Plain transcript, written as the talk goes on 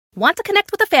Want to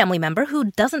connect with a family member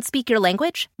who doesn't speak your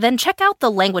language? Then check out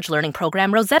the language learning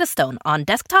program Rosetta Stone on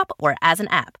desktop or as an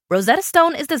app. Rosetta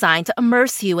Stone is designed to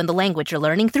immerse you in the language you're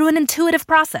learning through an intuitive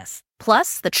process.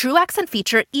 Plus, the True Accent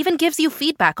feature even gives you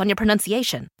feedback on your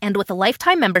pronunciation. And with a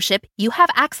lifetime membership, you have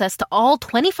access to all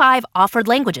 25 offered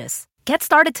languages. Get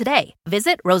started today.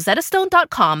 Visit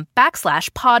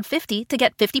rosettastone.com/pod50 to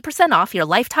get 50% off your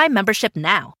lifetime membership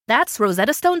now. That's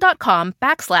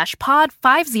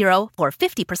rosettastone.com/pod50 for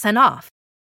 50% off.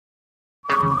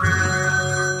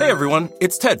 Hey everyone,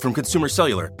 it's Ted from Consumer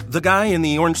Cellular, the guy in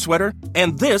the orange sweater,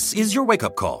 and this is your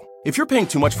wake-up call. If you're paying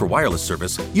too much for wireless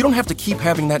service, you don't have to keep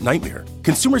having that nightmare.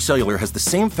 Consumer Cellular has the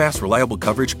same fast, reliable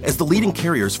coverage as the leading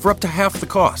carriers for up to half the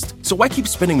cost. So why keep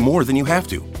spending more than you have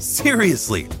to?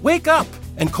 Seriously, wake up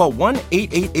and call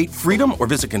 1-888-FREEDOM or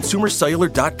visit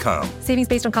consumercellular.com. Savings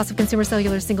based on cost of Consumer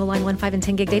Cellular single line 1, 5, and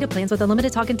 10 gig data plans with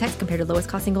unlimited talk and text compared to lowest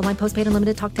cost single line postpaid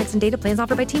unlimited talk, text, and data plans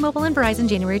offered by T-Mobile and Verizon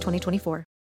January 2024.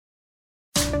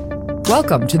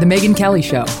 Welcome to The Megyn Kelly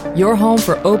Show, your home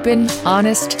for open,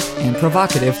 honest, and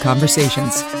provocative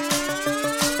conversations.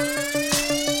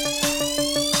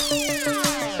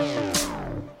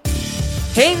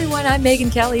 Hey everyone, I'm Megyn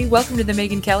Kelly. Welcome to The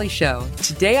Megyn Kelly Show.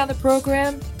 Today on the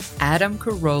program, Adam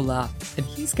Carolla, and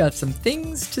he's got some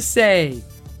things to say.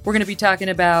 We're going to be talking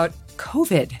about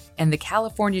COVID and the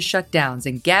California shutdowns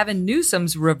and Gavin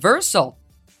Newsom's reversal.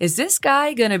 Is this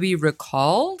guy going to be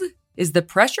recalled? Is the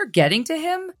pressure getting to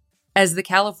him? As the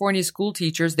California school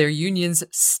teachers, their unions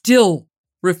still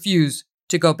refuse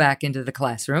to go back into the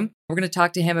classroom. We're going to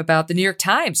talk to him about the New York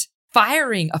Times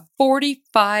firing a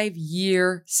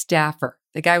 45-year staffer.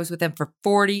 The guy was with them for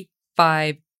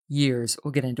 45 years.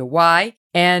 We'll get into why.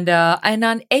 And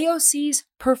on AOC's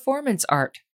performance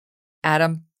art.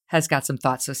 Adam has got some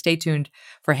thoughts, so stay tuned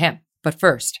for him. But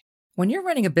first, when you're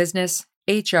running a business,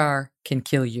 HR can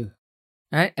kill you.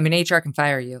 All right? I mean, HR can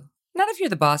fire you. Not if you're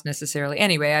the boss necessarily.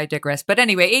 Anyway, I digress. But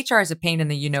anyway, HR is a pain in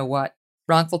the you-know-what.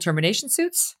 Wrongful termination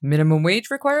suits, minimum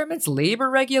wage requirements, labor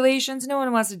regulations. No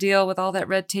one wants to deal with all that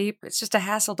red tape. It's just a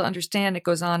hassle to understand. It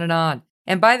goes on and on.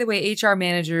 And by the way, HR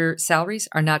manager salaries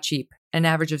are not cheap. An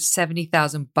average of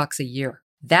 $70,000 a year.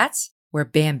 That's where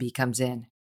Bambee comes in.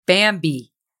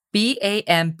 Bambee.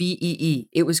 Bambee.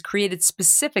 It was created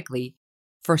specifically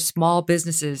for small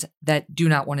businesses that do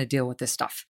not want to deal with this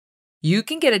stuff. You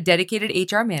can get a dedicated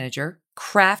HR manager,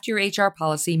 craft your HR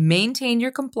policy, maintain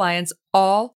your compliance,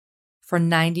 all for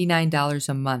 $99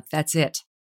 a month. That's it.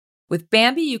 With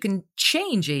Bambee, you can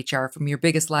change HR from your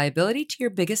biggest liability to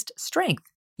your biggest strength.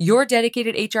 Your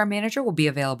dedicated HR manager will be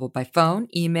available by phone,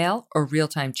 email, or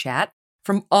real-time chat.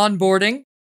 From onboarding,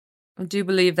 I do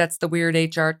believe that's the weird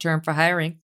HR term for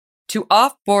hiring, to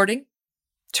offboarding,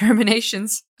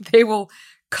 terminations, they will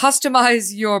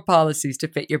customize your policies to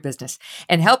fit your business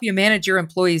and help you manage your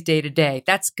employees day to day.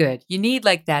 That's good. You need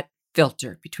like that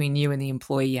filter between you and the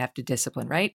employee you have to discipline,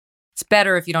 right? It's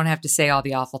better if you don't have to say all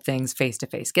the awful things face to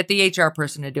face. Get the HR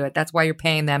person to do it. That's why you're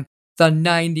paying them the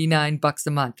 $99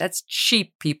 a month. That's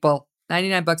cheap, people.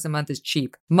 $99 a month is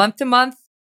cheap. Month to month,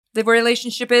 the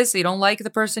relationship is, so you don't like the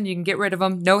person, you can get rid of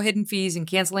them. No hidden fees and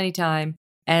cancel anytime.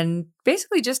 And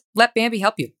basically just let Bambee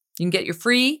help you. You can get your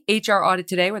free HR audit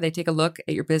today where they take a look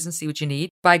at your business, see what you need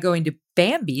by going to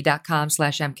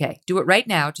Bambee.com/MK. Do it right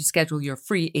now to schedule your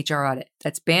free HR audit.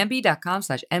 That's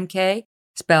Bambee.com/MK.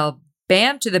 Spell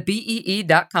BAM to the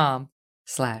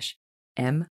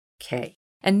BEE.com/MK.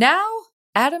 And now,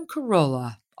 Adam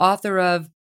Carolla, author of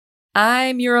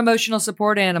I'm Your Emotional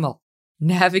Support Animal,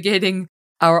 Navigating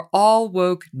Our All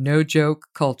Woke, No Joke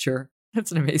Culture.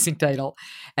 That's an amazing title.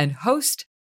 And host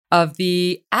of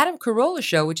the Adam Carolla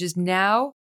Show, which is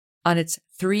now on its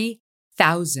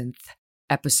 3,000th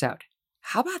episode.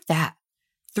 How about that?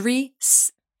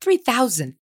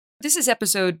 3,000. This is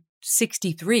episode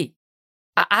 63.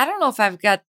 I don't know if I've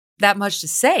got that much to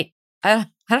say. I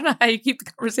don't know how you keep the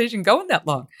conversation going that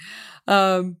long.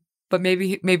 But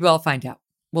maybe I'll find out.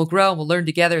 We'll grow and we'll learn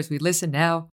together as we listen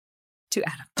now to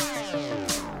Adam.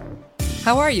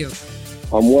 How are you?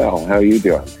 I'm well. How are you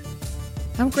doing?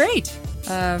 I'm great.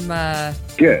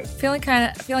 Good. Feeling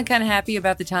kind of happy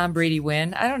about the Tom Brady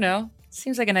win. I don't know.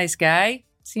 Seems like a nice guy.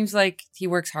 Seems like he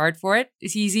works hard for it.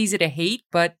 He's easy to hate,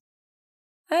 but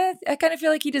I kind of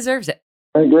feel like he deserves it.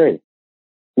 I agree.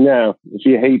 No, if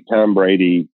you hate Tom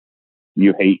Brady,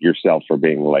 you hate yourself for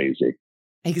being lazy.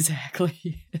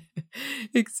 Exactly.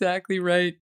 Exactly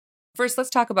right. First, let's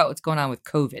talk about what's going on with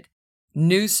COVID.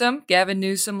 Gavin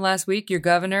Newsom last week, your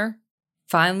governor,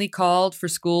 finally called for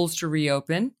schools to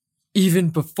reopen, even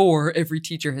before every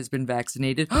teacher has been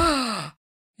vaccinated.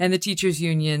 And the teachers'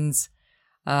 unions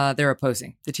they're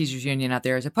opposing. The teachers union out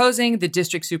there is opposing. The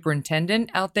district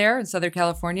superintendent out there in Southern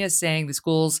California is saying the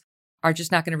schools are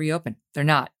just not going to reopen. They're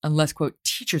not, unless, quote,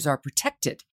 teachers are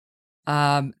protected.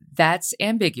 That's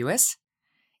ambiguous.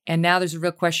 And now there's a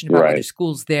real question about whether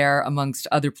schools there, amongst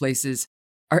other places,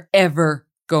 are ever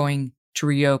going to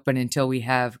reopen until we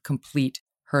have complete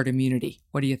herd immunity.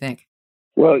 What do you think?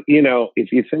 Well,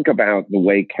 if you think about the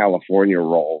way California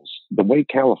rolls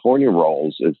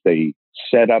is they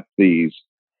set up these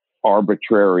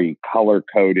arbitrary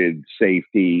color-coded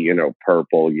safety,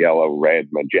 purple, yellow, red,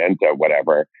 magenta,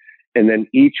 whatever. And then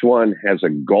each one has a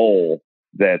goal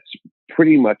that's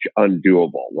pretty much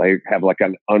undoable. They have like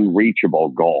an unreachable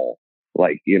goal.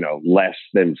 Like, less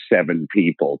than 7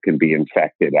 people can be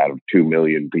infected out of 2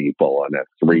 million people in a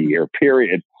 3-year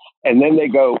period. And then they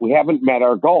go, we haven't met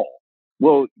our goal.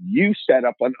 Well, you set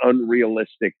up an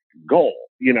unrealistic goal,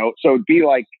 so it'd be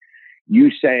like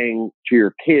you saying to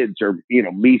your kids or,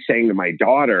 me saying to my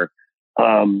daughter,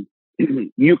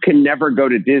 you can never go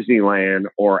to Disneyland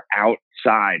or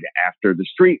outside after the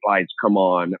street lights come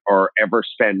on or ever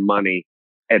spend money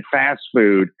at fast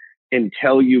food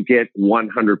until you get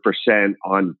 100%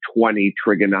 on 20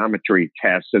 trigonometry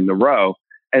tests in the row.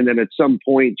 And then at some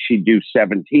point she'd do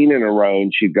 17 in a row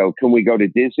and she'd go, can we go to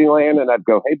Disneyland? And I'd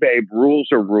go, hey, babe, rules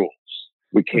are rules.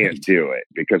 We can't do it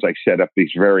because I set up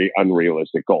these very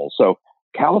unrealistic goals. So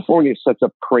California sets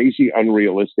up crazy,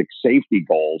 unrealistic safety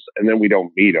goals, and then we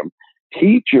don't meet them.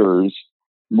 Teachers,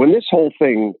 when this whole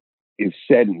thing is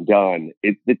said and done,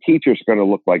 the teachers are going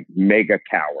to look like mega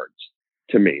cowards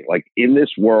to me. Like in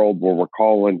this world where we're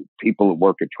calling people who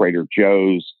work at Trader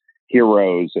Joe's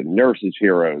heroes and nurses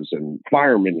heroes and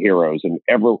firemen heroes and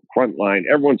frontline,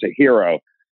 everyone's a hero.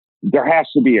 There has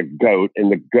to be a GOAT,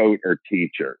 and the GOAT are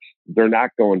teachers. They're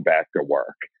not going back to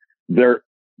work.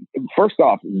 First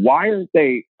off, why aren't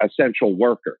they essential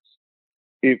workers?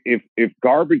 If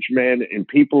garbage men and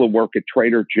people who work at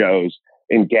Trader Joe's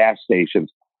and gas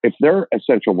stations, if they're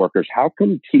essential workers, how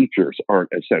come teachers aren't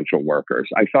essential workers?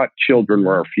 I thought children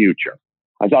were our future.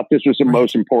 I thought this was the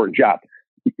most important job.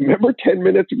 Remember 10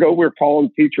 minutes ago, we were calling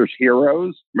teachers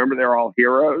heroes? Remember they're all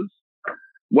heroes?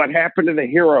 What happened to the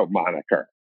hero moniker?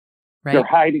 Right. They're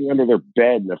hiding under their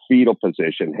bed in a fetal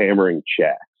position, hammering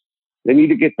checks. They need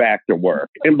to get back to work.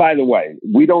 And by the way,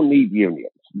 we don't need unions.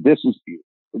 It's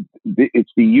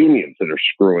the unions that are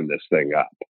screwing this thing up.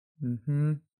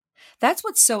 Mm-hmm. That's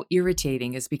what's so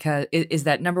irritating is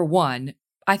that number one,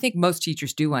 I think most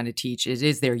teachers do want to teach. It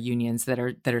is their unions that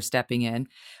are stepping in.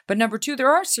 But number two, there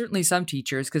are certainly some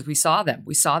teachers, because we saw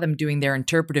them doing their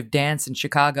interpretive dance in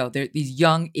Chicago. They're these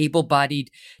young, able-bodied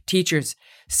teachers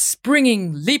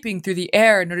leaping through the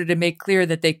air in order to make clear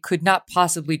that they could not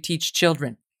possibly teach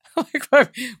children.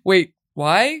 Like, wait,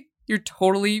 why? You're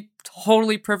totally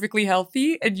perfectly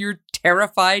healthy and you're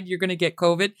terrified you're going to get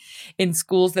COVID in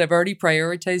schools that have already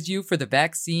prioritized you for the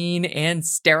vaccine and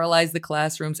sterilized the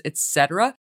classrooms,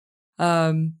 etc.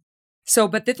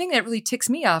 But the thing that really ticks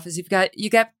me off is you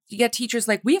got teachers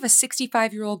like, we have a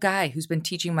 65-year-old guy who's been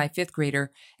teaching my 5th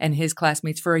grader and his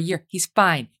classmates for a year. He's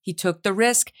fine. He took the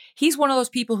risk. He's one of those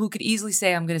people who could easily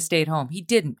say, I'm going to stay at home. He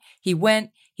didn't. He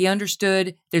went. He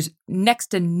understood. There's next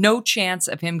to no chance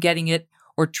of him getting it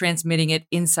or transmitting it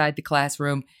inside the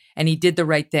classroom. And he did the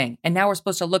right thing. And now we're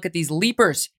supposed to look at these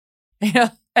leapers,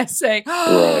 and say,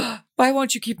 why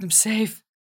won't you keep them safe?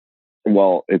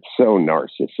 Well, it's so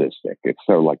narcissistic. It's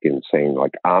so insane.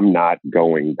 I'm not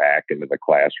going back into the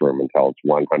classroom until it's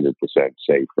 100%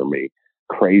 safe for me.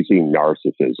 Crazy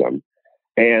narcissism.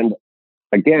 And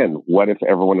again, what if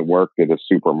everyone who worked at a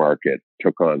supermarket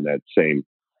took on that same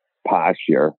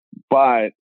posture?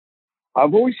 But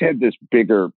I've always had this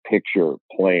bigger picture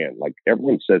plan.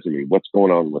 Everyone says to me, what's going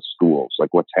on with schools?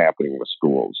 What's happening with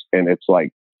schools? And it's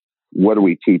what are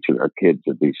we teaching our kids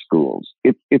at these schools?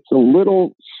 It's a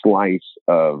little slice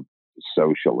of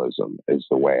socialism is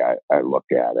the way I look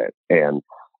at it. And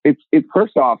it's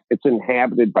first off, it's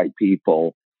inhabited by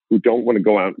people who don't want to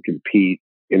go out and compete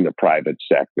in the private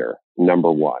sector,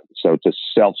 number one. So it's a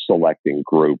self-selecting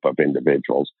group of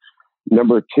individuals.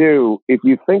 Number two, if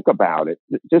you think about it,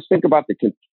 just think about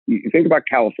you think about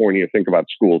California, think about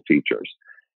school teachers.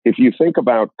 If you think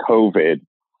about COVID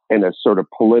in a sort of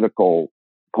political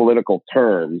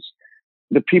terms,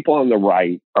 the people on the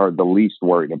right are the least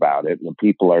worried about it, and the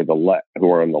people who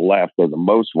are on the left are the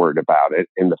most worried about it,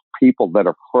 and the people that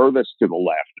are furthest to the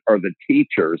left are the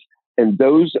teachers, and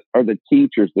those are the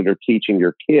teachers that are teaching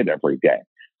your kid every day.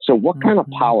 So what kind of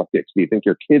politics do you think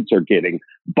your kids are getting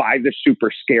by the super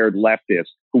scared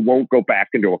leftists who won't go back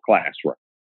into a classroom?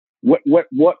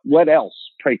 What else,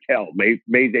 pray tell, may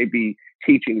they be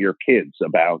teaching your kids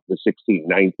about the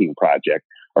 1619 Project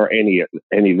or any of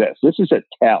this. This is a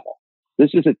tell.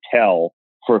 This is a tell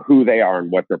for who they are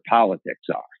and what their politics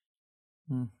are.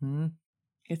 Mm-hmm.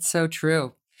 It's so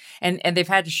true. And they've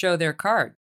had to show their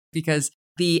card because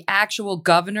the actual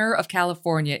governor of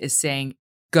California is saying,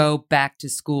 go back to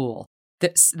school.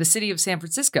 The city of San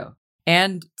Francisco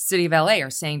and city of LA are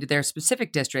saying to their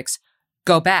specific districts,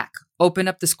 go back, open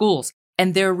up the schools.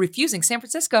 And they're refusing. San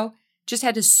Francisco just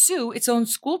had to sue its own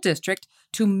school district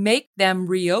to make them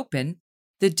reopen.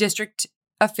 The district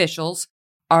officials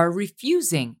are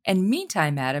refusing. And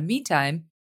meantime,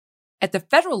 at the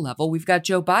federal level, we've got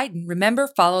Joe Biden. Remember,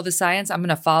 follow the science? I'm going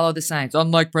to follow the science.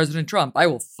 Unlike President Trump, I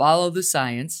will follow the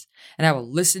science and I will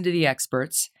listen to the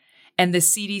experts. And the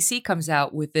CDC comes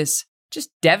out with this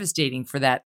just devastating for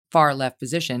that far left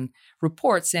position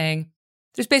report saying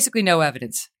there's basically no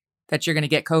evidence that you're going to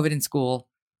get COVID in school,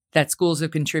 that schools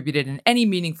have contributed in any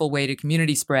meaningful way to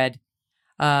community spread,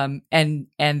 and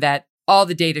that all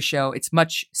the data show it's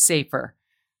much safer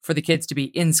for the kids to be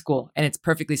in school, and it's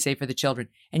perfectly safe for the children.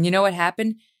 And you know what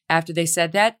happened after they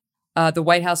said that? The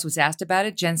White House was asked about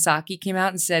it. Jen Psaki came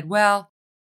out and said, well,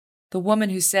 the woman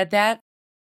who said that,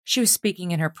 she was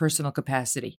speaking in her personal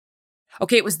capacity.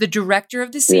 Okay, it was the director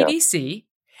of the CDC,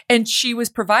 and she was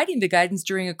providing the guidance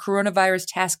during a coronavirus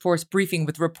task force briefing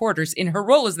with reporters in her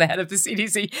role as the head of the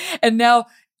CDC. And now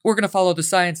we're going to follow the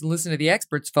science and listen to the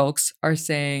experts, folks are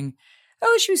saying,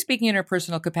 oh, she was speaking in her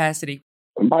personal capacity.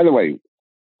 And by the way,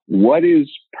 what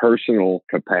is personal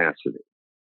capacity?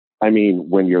 I mean,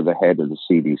 when you're the head of the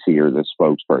CDC or the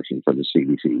spokesperson for the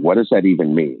CDC, what does that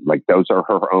even mean? Like, those are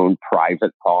her own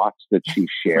private thoughts that she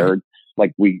shared.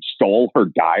 Like we stole her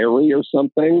diary or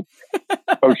something,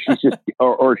 or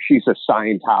she's a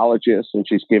Scientologist and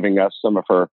she's giving us some of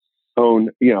her own,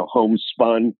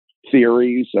 homespun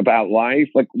theories about life.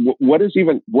 Like, what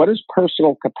does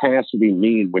personal capacity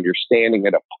mean when you're standing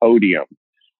at a podium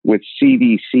with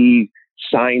CDC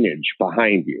signage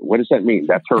behind you? What does that mean?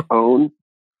 That's her own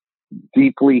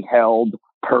deeply held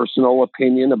personal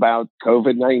opinion about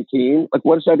COVID-19. Like,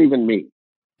 what does that even mean?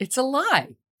 It's a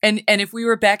lie. And if we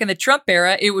were back in the Trump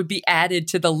era, it would be added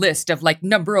to the list of like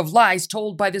number of lies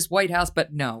told by this White House.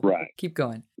 But no, right. Keep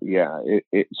going. Yeah.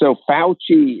 So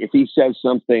Fauci, if he says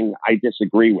something I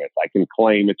disagree with, I can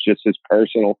claim it's just his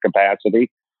personal capacity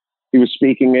he was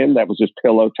speaking in. That was just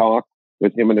pillow talk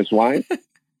with him and his wife.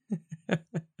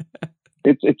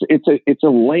 It's a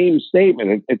lame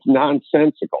statement. It's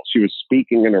nonsensical. She was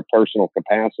speaking in her personal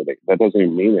capacity. That doesn't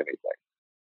even mean anything.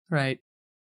 Right.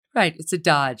 It's a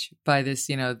dodge by this,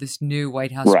 this new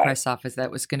White House press office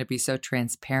that was going to be so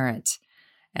transparent.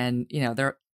 And,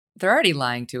 they're already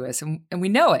lying to us and we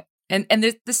know it. And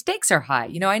the stakes are high.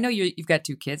 I know you've got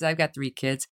 2 kids. I've got 3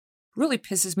 kids. It really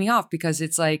pisses me off because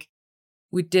it's like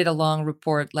we did a long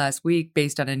report last week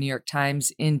based on a New York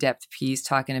Times in-depth piece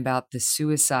talking about the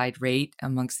suicide rate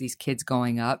amongst these kids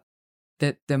going up.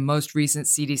 The most recent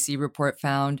CDC report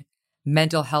found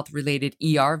mental health related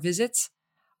ER visits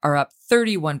are up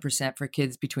 31% for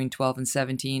kids between 12 and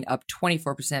 17, up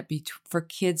 24% for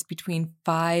kids between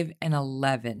 5 and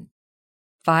 11,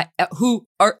 who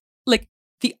are like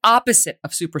the opposite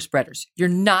of super spreaders. You're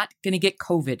not going to get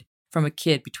COVID from a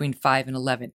kid between 5 and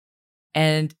 11.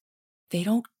 And they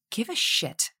don't give a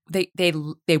shit.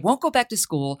 They won't go back to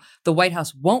school. The White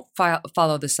House won't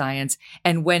follow the science.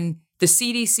 And when the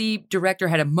CDC director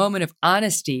had a moment of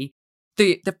honesty,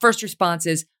 the first response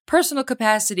is personal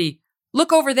capacity.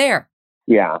 Look over there.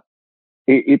 Yeah,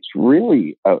 it's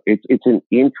really it's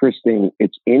interesting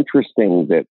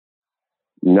that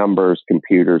numbers,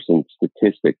 computers, and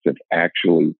statistics have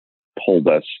actually pulled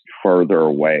us further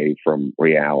away from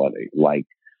reality. Like,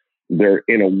 they're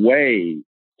in a way,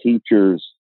 teachers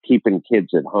keeping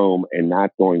kids at home and not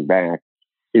going back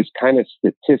is kind of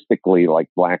statistically like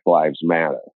Black Lives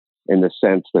Matter, in the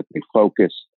sense that they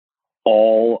focus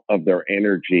all of their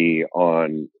energy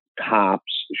on cops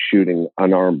shooting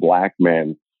unarmed Black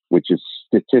men, which is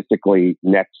statistically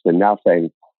next to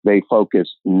nothing. They focus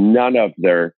none of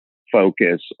their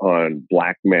focus on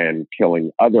Black men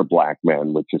killing other Black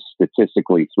men, which is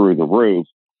statistically through the roof.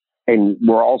 And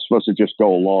we're all supposed to just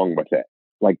go along with it.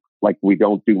 Like we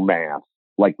don't do math,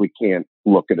 like we can't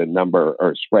look at a number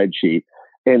or a spreadsheet.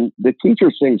 And the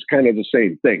teacher thing's kind of the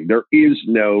same thing. There is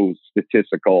no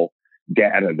statistical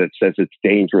data that says it's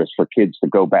dangerous for kids to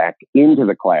go back into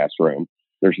the classroom.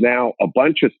 There's now a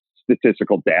bunch of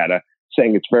statistical data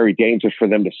saying it's very dangerous for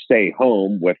them to stay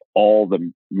home with all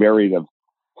the myriad of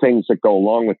things that go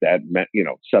along with that,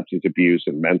 substance abuse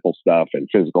and mental stuff and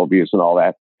physical abuse and all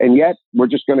that. And yet we're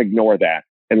just going to ignore that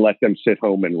and let them sit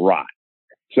home and rot.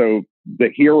 So the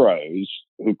heroes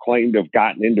who claim to have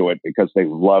gotten into it because they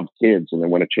love kids and they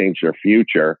want to change their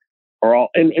future are all,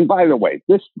 and by the way,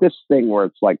 this thing where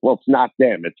it's like, well, it's not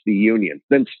them, it's the unions.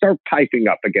 Then start piping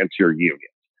up against your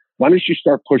unions. Why don't you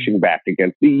start pushing back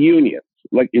against the unions?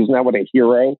 Like, isn't that what a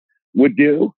hero would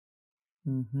do?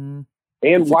 Mm-hmm.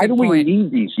 And That's why do we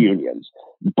need these unions?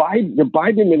 The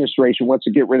Biden administration wants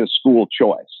to get rid of school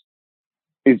choice.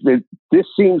 This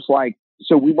seems like,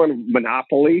 so we want a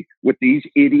monopoly with these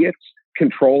idiots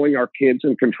controlling our kids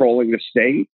and controlling the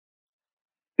state?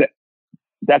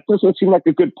 That doesn't seem like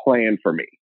a good plan for me.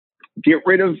 Get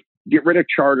rid of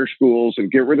charter schools and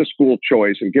get rid of school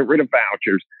choice and get rid of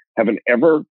vouchers. Have an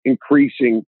ever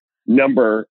increasing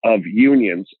number of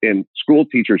unions and school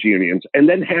teachers unions, and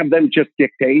then have them just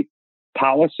dictate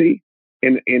policy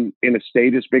in a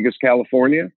state as big as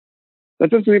California. That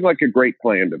doesn't seem like a great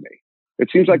plan to me. It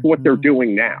seems like what they're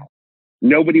doing now.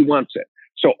 Nobody wants it.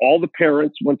 So all the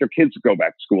parents want their kids to go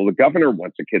back to school. The governor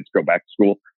wants the kids to go back to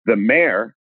school. The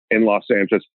mayor in Los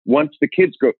Angeles wants the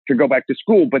kids to go back to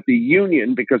school, but the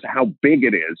union, because of how big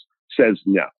it is, says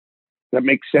no. That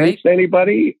makes sense to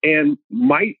anybody? And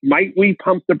might we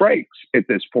pump the brakes at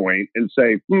this point and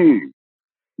say,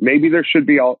 maybe there should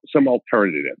be some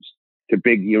alternatives to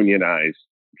big unionized,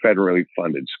 federally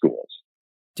funded schools?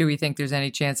 Do we think there's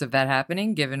any chance of that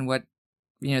happening, given what,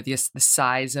 the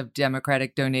size of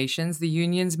Democratic donations the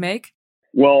unions make?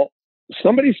 Well,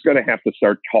 somebody's going to have to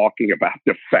start talking about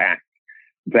the fact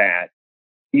that,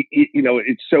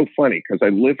 it's so funny because I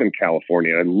live in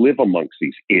California and I live amongst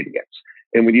these idiots.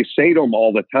 And when you say to them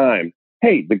all the time,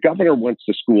 hey, the governor wants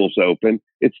the schools open,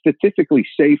 it's statistically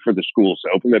safe for the schools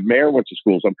to open, the mayor wants the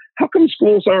schools open, how come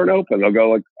schools aren't open? They'll go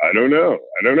like, I don't know.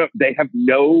 They have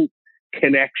no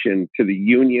connection to the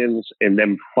unions and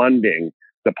them funding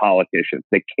the politicians.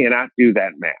 They cannot do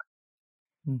that math.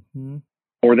 Mm-hmm.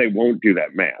 Or they won't do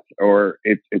that math. Or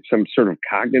it's some sort of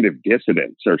cognitive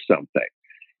dissonance or something.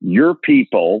 Your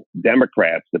people,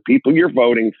 Democrats, the people you're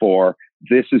voting for,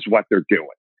 this is what they're doing.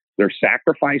 They're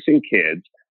sacrificing kids.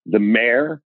 The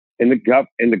mayor and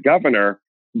the governor,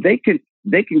 they can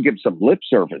give some lip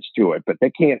service to it, but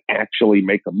they can't actually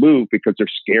make a move because they're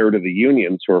scared of the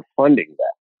unions who are funding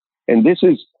them. And this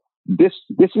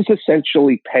is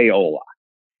essentially payola,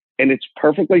 and it's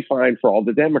perfectly fine for all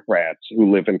the Democrats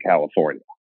who live in California.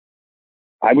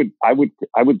 I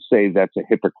would say that's a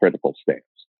hypocritical stance.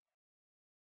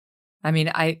 I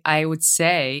mean, I would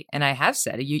say, and I have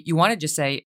said it, you want to just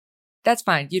say, that's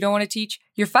fine. You don't want to teach,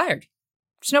 you're fired.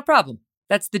 It's no problem.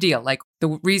 That's the deal. Like,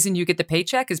 the reason you get the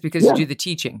paycheck is because you do the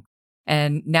teaching.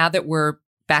 And now that we're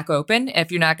back open,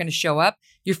 if you're not going to show up,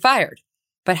 you're fired.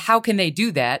 But how can they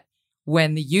do that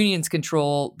when the unions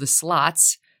control the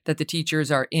slots that the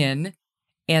teachers are in,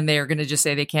 and they're going to just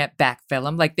say they can't backfill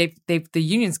them? Like, the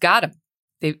unions got them.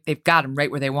 They've got them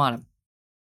right where they want them.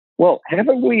 Well,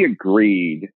 haven't we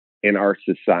agreed in our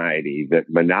society that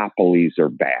monopolies are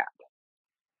bad?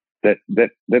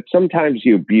 That sometimes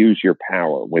you abuse your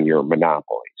power when you're a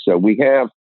monopoly. So we have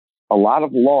a lot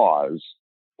of laws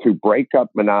to break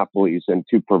up monopolies and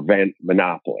to prevent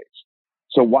monopolies.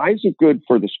 So why is it good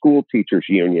for the school teachers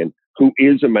union, who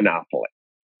is a monopoly?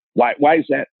 Why is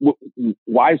that?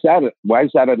 Why is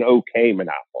that an okay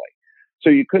monopoly?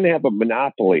 So you couldn't have a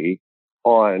monopoly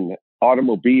on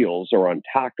automobiles or on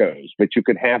tacos, but you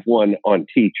could have one on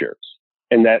teachers,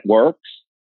 and that works.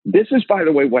 This is, by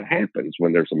the way, what happens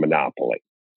when there's a monopoly.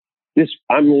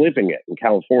 I'm living it in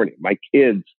California. My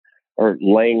kids are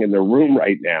laying in their room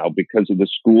right now because of the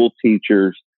school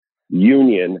teachers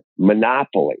union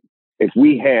monopoly. If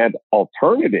we had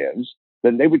alternatives,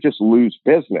 then they would just lose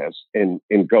business and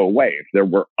go away. If there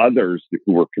were others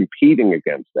who were competing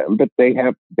against them, but they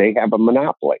have a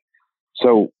monopoly.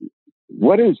 So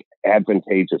what is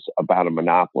advantageous about a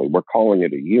monopoly? We're calling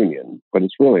it a union, but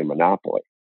it's really a monopoly.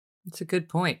 It's a good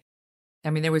point.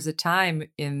 I mean, there was a time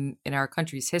in our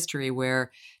country's history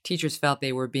where teachers felt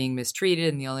they were being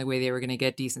mistreated, and the only way they were going to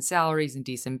get decent salaries and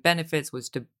decent benefits was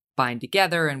to bind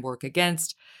together and work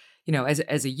against,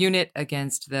 as a unit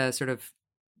against the sort of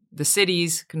the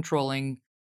cities controlling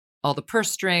all the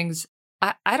purse strings.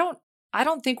 I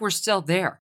don't think we're still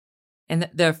there. And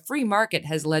the free market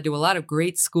has led to a lot of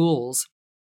great schools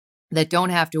that don't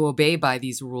have to obey by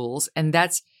these rules. And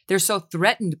they're so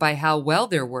threatened by how well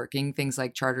they're working, things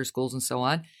like charter schools and so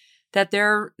on, that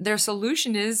their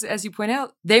solution is, as you point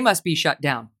out, they must be shut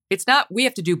down. It's not, we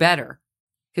have to do better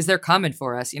because they're coming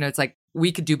for us. It's like,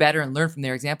 we could do better and learn from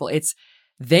their example. It's,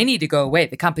 they need to go away.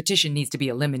 The competition needs to be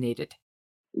eliminated.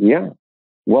 Yeah.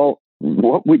 Well,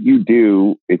 what would you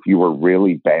do if you were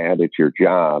really bad at your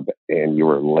job and you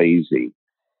were lazy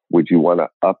Would you want to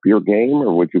up your game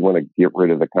or would you want to get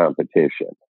rid of the competition?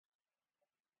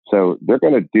 So they're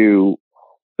going to do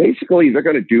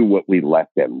what we let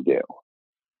them do.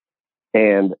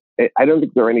 And I don't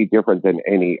think they're any different than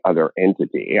any other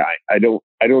entity. I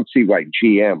don't see why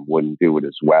GM wouldn't do it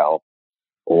as well,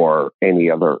 or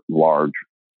any other large,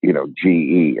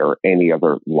 GE or any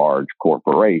other large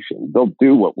corporation. They'll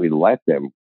do what we let them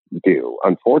do.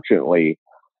 Unfortunately,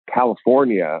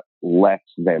 California lets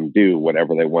them do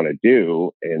whatever they want to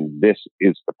do, and this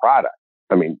is the product.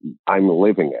 I mean, I'm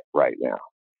living it right now.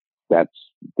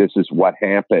 This is what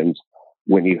happens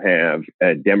when you have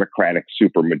a Democratic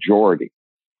supermajority.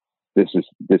 This is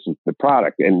the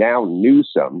product. And now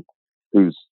Newsom,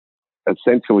 who's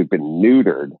essentially been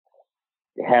neutered,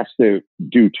 has to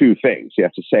do two things. He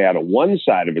has to say out of one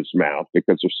side of his mouth,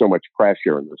 because there's so much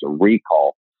pressure and there's a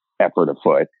recall effort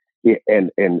afoot,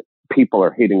 and people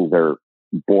are hitting their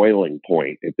boiling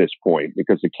point at this point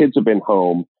because the kids have been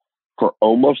home for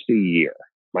almost a year.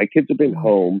 My kids have been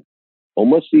home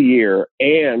almost a year,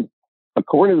 and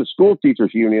according to the school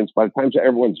teachers unions, by the time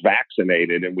everyone's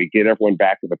vaccinated and we get everyone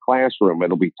back to the classroom,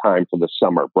 it'll be time for the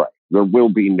summer break. There will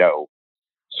be no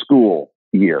school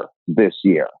year this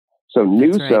year. So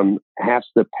Newsom has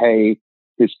to pay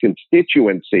his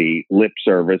constituency lip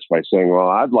service by saying, well,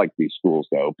 I'd like these schools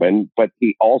to open, but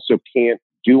he also can't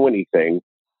do anything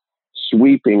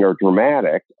sweeping or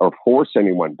dramatic or force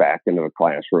anyone back into the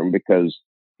classroom because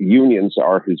unions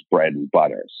are his bread and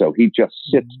butter. So he just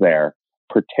sits there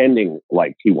pretending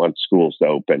like he wants schools to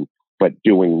open, but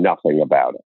doing nothing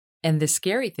about it. And the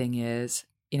scary thing is,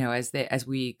 as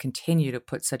we continue to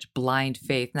put such blind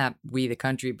faith, not we, the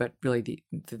country, but really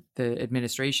the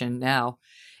administration now,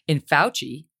 in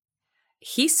Fauci,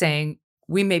 he's saying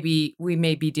we may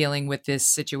be dealing with this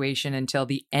situation until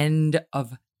the end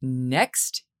of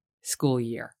next school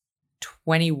year,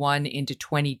 21 into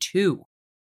 22.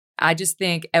 I just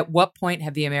think, at what point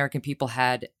have the American people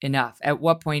had enough? At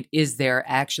what point is there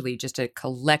actually just a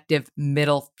collective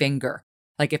middle finger?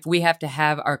 Like, if we have to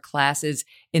have our classes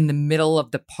in the middle of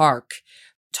the park,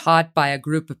 taught by a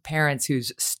group of parents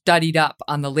who's studied up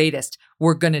on the latest,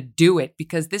 we're going to do it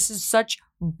because this is such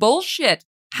bullshit.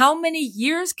 How many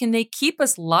years can they keep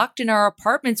us locked in our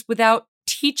apartments without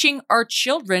teaching our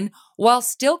children while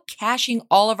still cashing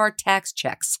all of our tax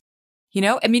checks?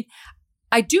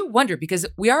 I do wonder, because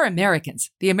we are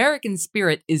Americans. The American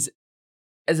spirit is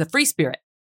a free spirit.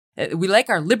 We like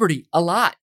our liberty a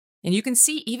lot. And you can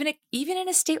see even in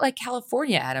a state like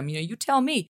California, Adam, you tell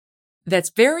me, that's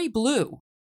very blue.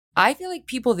 I feel like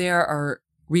people there are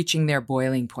reaching their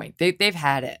boiling point. They've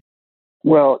had it.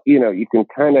 Well, you can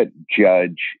kind of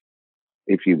judge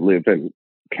if you live in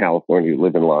California, you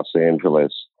live in Los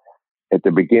Angeles. At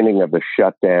the beginning of the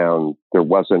shutdown, there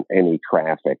wasn't any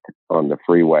traffic on the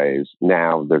freeways.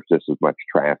 Now there's just as much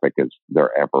traffic as there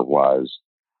ever was,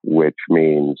 which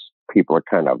means people are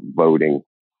kind of voting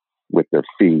with their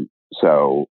feet.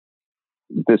 So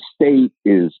the state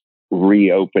is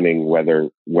reopening whether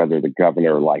the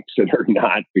governor likes it or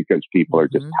not, because people are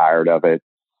just tired of it.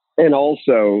 And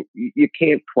also, you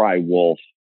can't cry wolf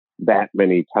that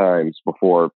many times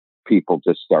before people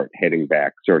just start heading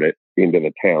back sort of into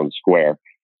the town square.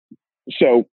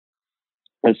 So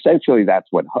essentially, that's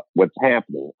what's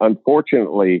happening.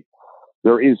 Unfortunately,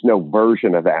 there is no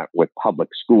version of that with public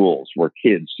schools where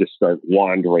kids just start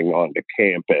wandering onto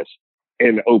campus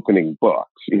and opening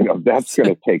books. That's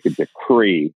going to take a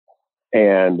decree.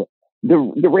 And the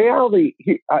reality,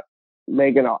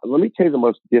 Megan, let me tell you the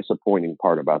most disappointing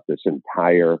part about this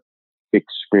entire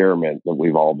experiment that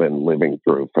we've all been living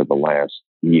through for the last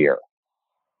year.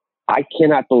 I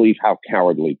cannot believe how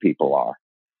cowardly people are.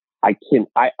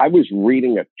 I was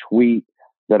reading a tweet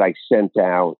that I sent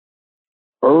out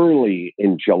early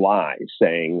in July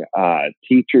saying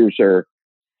teachers are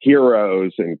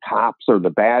heroes and cops are the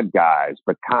bad guys,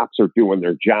 but cops are doing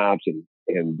their jobs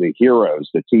and the heroes,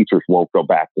 the teachers, won't go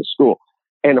back to school.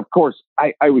 And of course,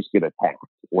 I always get attacked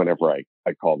whenever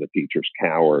I call the teachers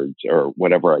cowards or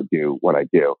whatever I do when I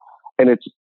do. And it's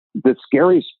the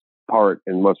scariest part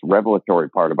and most revelatory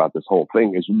part about this whole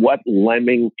thing is what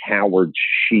lemming coward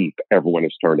sheep everyone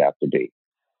has turned out to be.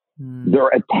 They're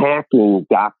attacking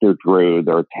Dr. Drew.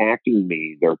 They're attacking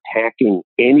me. They're attacking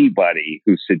anybody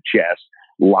who suggests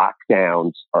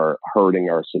lockdowns are hurting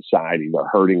our society. They're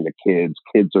hurting the kids.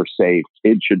 Kids are safe.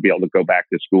 Kids should be able to go back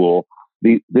to school.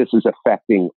 This is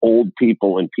affecting old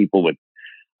people and people with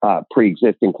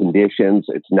pre-existing conditions.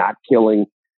 It's not killing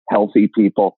healthy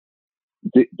people.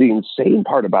 The insane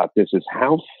part about this is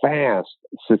how fast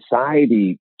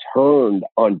society turned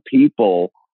on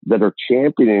people that are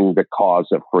championing the cause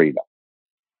of freedom.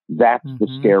 That's the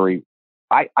scary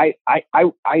I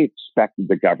expected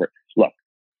the government. Look,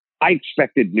 I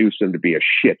expected Newsom to be a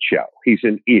shit show. He's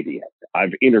an idiot.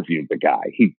 I've interviewed the guy.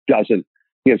 He has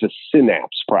a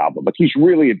synapse problem, but he's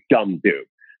really a dumb dude.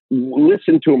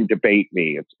 Listen to him debate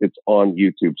me. It's on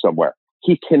YouTube somewhere.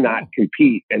 He cannot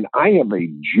compete. And I have a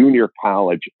junior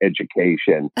college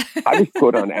education. I was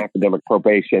put on academic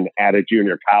probation at a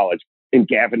junior college, and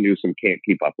Gavin Newsom can't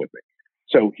keep up with me.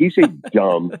 So he's a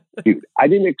dumb dude. I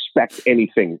didn't expect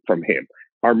anything from him.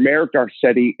 Our Mayor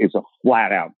Garcetti is a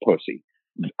flat out pussy.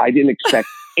 I didn't expect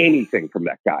anything from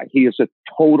that guy. He is a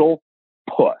total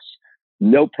puss.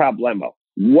 No problemo.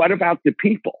 What about the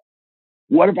people?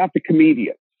 What about the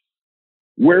comedians?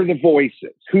 Where are the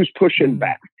voices? Who's pushing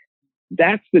back?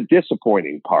 That's the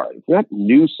disappointing part. It's not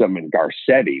Newsom and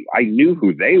Garcetti. I knew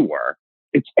who they were.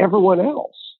 It's everyone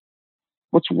else.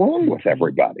 What's wrong with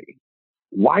everybody?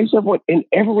 Why is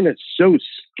everyone is so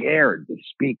scared to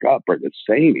speak up or to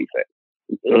say anything?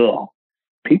 Ugh.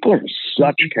 People are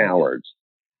such cowards.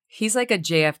 He's like a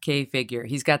JFK figure.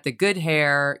 He's got the good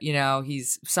hair,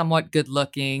 he's somewhat good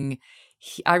looking.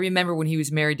 I remember when he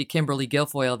was married to Kimberly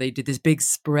Guilfoyle, they did this big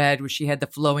spread where she had the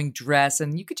flowing dress,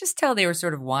 and you could just tell they were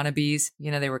sort of wannabes.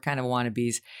 They were kind of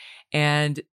wannabes.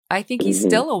 And I think he's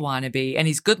still a wannabe, and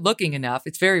he's good looking enough.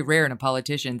 It's very rare in a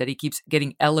politician that he keeps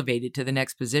getting elevated to the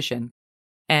next position.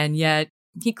 And yet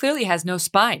he clearly has no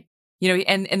spine.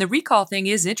 And the recall thing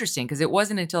is interesting because it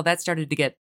wasn't until that started to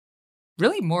get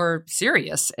really more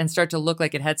serious and start to look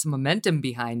like it had some momentum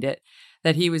behind it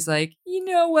that he was like,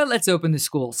 what, let's open the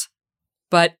schools.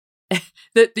 But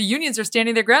the unions are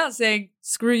standing their ground saying,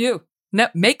 screw you, no,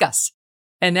 make us.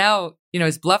 And now,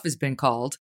 his bluff has been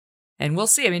called, and we'll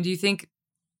see. I mean, do you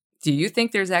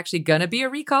think there's actually going to be a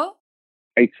recall?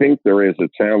 I think there is.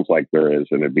 It sounds like there is,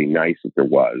 and it'd be nice if there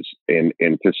was. And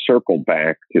to circle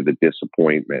back to the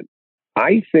disappointment,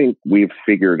 I think we've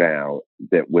figured out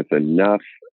that with enough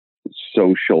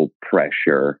social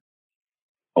pressure,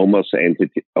 almost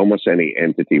any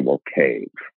entity will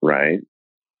cave, right?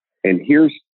 And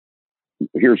here's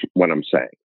what I'm saying.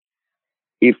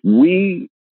 If we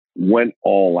went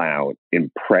all out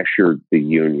and pressured the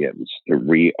unions to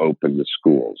reopen the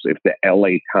schools, if the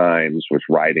LA Times was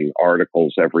writing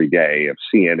articles every day, if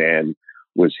CNN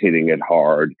was hitting it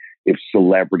hard, if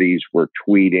celebrities were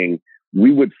tweeting,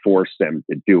 we would force them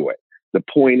to do it. The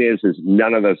point is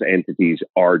none of those entities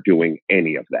are doing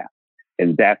any of that.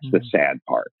 And that's the sad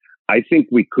part. I think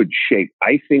we could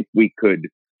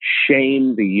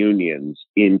shame the unions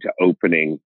into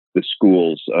opening the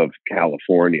schools of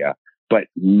California, but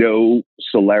no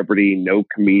celebrity, no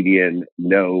comedian,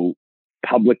 no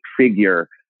public figure,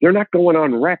 they're not going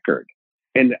on record.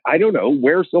 And I don't know,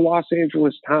 where's the Los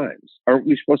Angeles Times? Aren't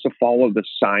we supposed to follow the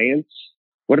science?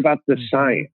 What about the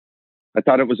science? I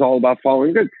thought it was all about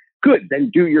following Good, then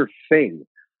do your thing,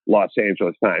 Los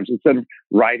Angeles Times. Instead of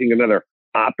writing another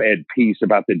op-ed piece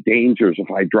about the dangers of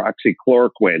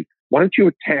hydroxychloroquine, why don't you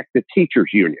attack the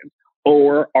teachers' union?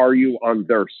 Or are you on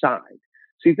their side?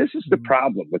 See, this is the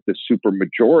problem with the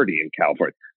supermajority in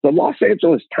California. The Los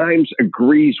Angeles Times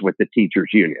agrees with the teachers'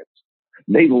 unions.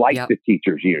 They like the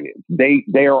teachers' unions.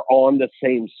 They are on the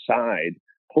same side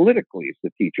politically as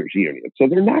the teachers' union. So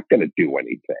they're not going to do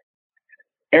anything.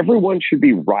 Everyone should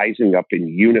be rising up in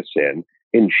unison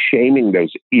and shaming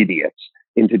those idiots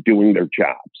into doing their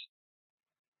jobs.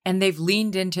 And they've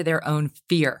leaned into their own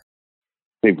fear.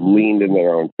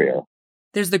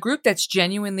 There's the group that's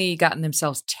genuinely gotten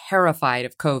themselves terrified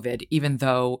of COVID, even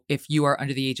though if you are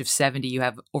under the age of 70, you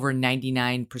have over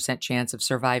 99% chance of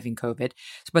surviving COVID.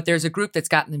 But there's a group that's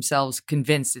gotten themselves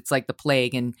convinced it's like the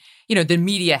plague. And, the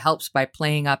media helps by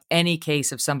playing up any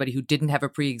case of somebody who didn't have a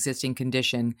pre-existing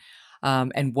condition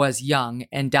and was young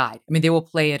and died. I mean, they will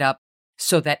play it up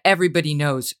so that everybody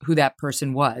knows who that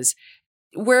person was.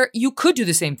 Where you could do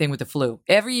the same thing with the flu.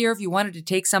 Every year, if you wanted to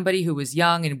take somebody who was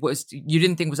young and you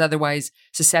didn't think was otherwise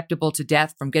susceptible to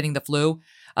death from getting the flu,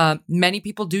 many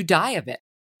people do die of it.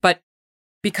 But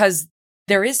because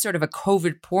there is sort of a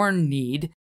COVID porn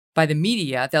need by the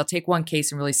media, they'll take one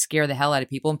case and really scare the hell out of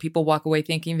people, and people walk away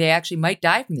thinking they actually might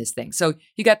die from this thing. So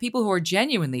you got people who are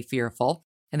genuinely fearful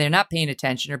and they're not paying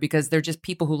attention, or because they're just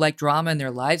people who like drama in their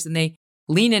lives and they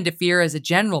lean into fear as a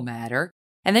general matter.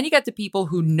 And then you got the people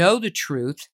who know the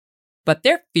truth, but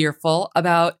they're fearful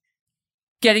about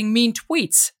getting mean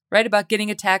tweets, right? About getting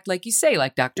attacked, like you say,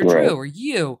 like Dr. Drew or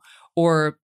you,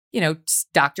 or,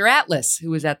 Dr. Atlas,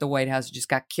 who was at the White House, just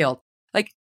got killed.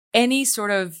 Like any sort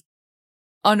of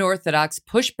unorthodox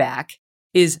pushback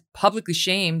is publicly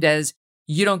shamed as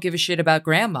you don't give a shit about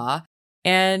grandma.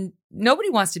 And nobody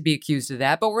wants to be accused of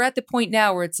that. But we're at the point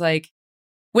now where it's like,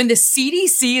 when the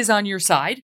CDC is on your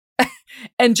side,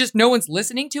 and just no one's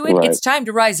listening to it, it's time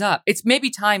to rise up. It's maybe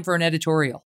time for an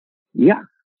editorial. Yeah,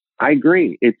 I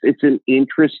agree. It's an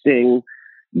interesting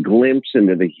glimpse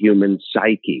into the human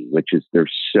psyche, which is they're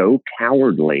so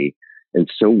cowardly and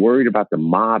so worried about the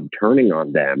mob turning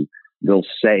on them. They'll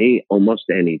say almost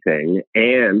anything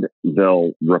and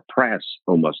they'll repress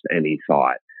almost any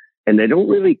thought. And they don't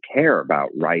really care about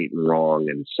right and wrong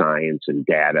and science and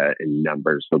data and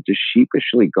numbers. They'll just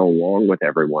sheepishly go along with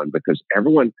everyone because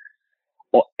everyone,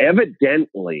 well,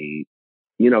 evidently,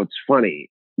 it's funny.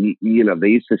 They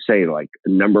used to say like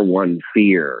number one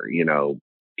fear,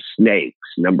 snakes,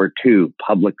 number two,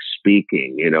 public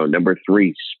speaking, number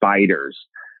three, spiders.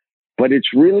 But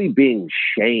it's really being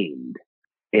shamed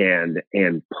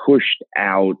and pushed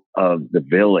out of the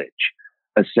village.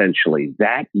 Essentially,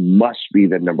 that must be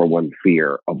the number one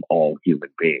fear of all human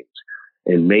beings.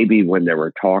 And maybe when they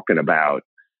were talking about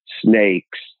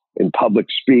snakes and public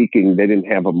speaking, they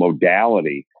didn't have a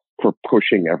modality for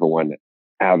pushing everyone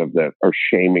or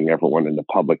shaming everyone in the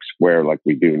public square like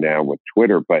we do now with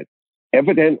Twitter. But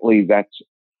evidently, that's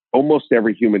almost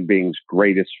every human being's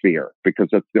greatest fear, because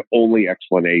that's the only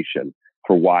explanation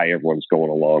for why everyone's going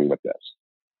along with this.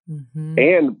 Mm-hmm.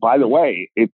 And by the way,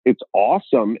 it's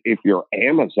awesome if you're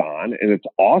Amazon, and it's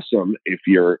awesome if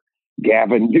you're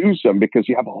Gavin Newsom, because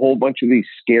you have a whole bunch of these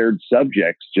scared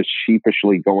subjects just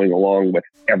sheepishly going along with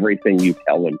everything you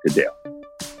tell them to do.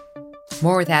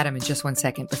 More with Adam in just 1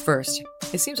 second. But first,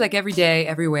 it seems like every day,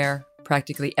 everywhere,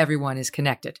 practically everyone is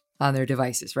connected on their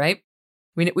devices, right?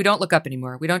 We don't look up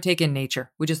anymore. We don't take in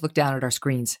nature. We just look down at our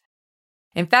screens.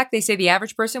 In fact, they say the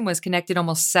average person was connected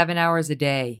almost 7 hours a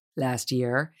day last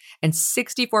year, and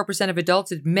 64% of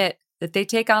adults admit that they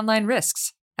take online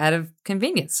risks out of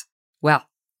convenience. Well,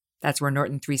 that's where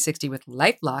Norton 360 with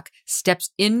LifeLock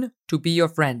steps in to be your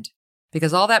friend.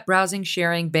 Because all that browsing,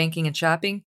 sharing, banking, and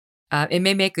shopping, it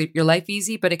may make your life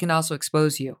easy, but it can also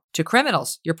expose you to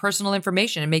criminals, your personal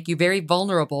information, and make you very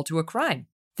vulnerable to a crime.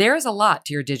 There is a lot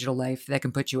to your digital life that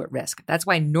can put you at risk. That's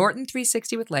why Norton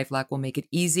 360 with LifeLock will make it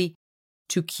easy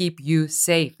to keep you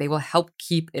safe. They will help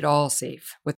keep it all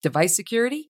safe with device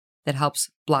security that helps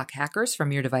block hackers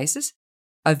from your devices,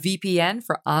 a VPN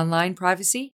for online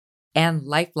privacy, and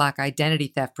LifeLock identity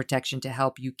theft protection to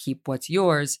help you keep what's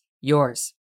yours,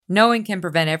 yours. No one can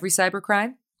prevent every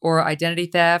cybercrime or identity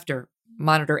theft or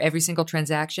monitor every single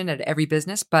transaction at every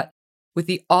business, but with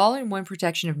the all-in-one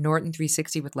protection of Norton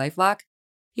 360 with LifeLock,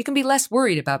 you can be less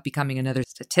worried about becoming another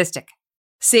statistic.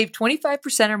 Save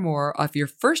 25% or more off your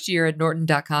first year at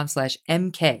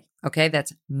norton.com/MK. Okay,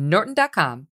 that's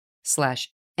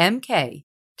norton.com/MK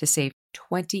to save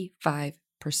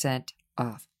 25%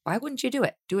 off. Why wouldn't you do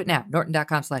it? Do it now.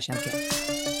 norton.com/MK.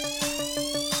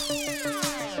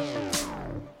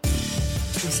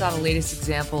 We saw the latest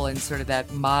example in sort of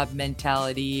that mob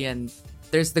mentality, and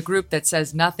there's the group that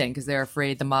says nothing because they're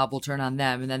afraid the mob will turn on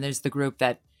them, and then there's the group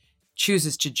that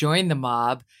chooses to join the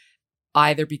mob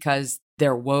either because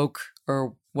they're woke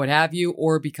or what have you,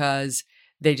 or because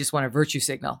they just want a virtue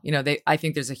signal. I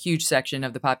think there's a huge section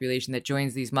of the population that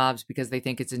joins these mobs because they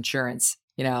think it's insurance.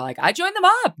 Like, I joined the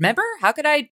mob. Remember? How could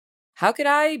I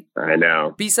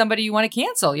know, be somebody you want to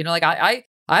cancel? Like I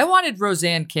wanted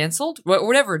Roseanne canceled,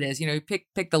 whatever it is,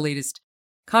 pick the latest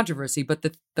controversy. But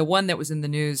the one that was in the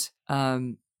news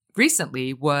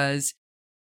recently was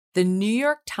the New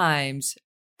York Times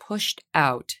pushed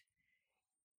out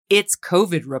its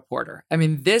COVID reporter. I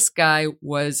mean, this guy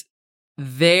was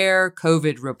their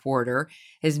COVID reporter.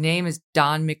 His name is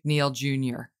Don McNeil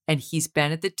Jr., and he's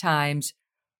been at the Times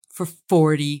for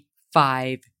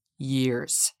 45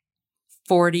 years.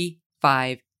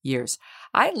 45 years.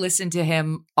 I listen to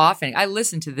him often. I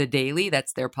listen to The Daily.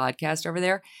 That's their podcast over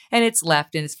there. And it's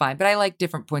left and it's fine. But I like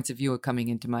different points of view coming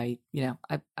into my,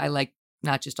 I like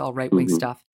not just all right-wing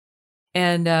stuff.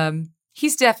 And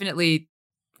he's definitely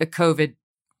a COVID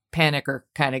panicker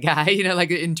kind of guy,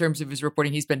 like in terms of his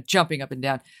reporting, he's been jumping up and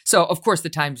down. So of course the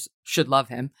Times should love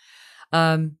him.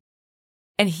 And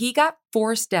he got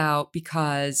forced out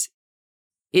because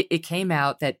it came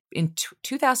out that in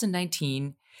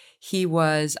 2019, he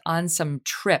was on some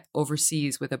trip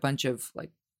overseas with a bunch of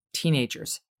like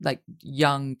teenagers, like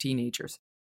young teenagers.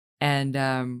 And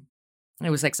it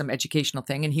was like some educational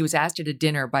thing. And he was asked at a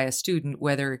dinner by a student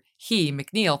whether he,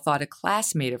 McNeil, thought a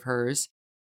classmate of hers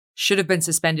should have been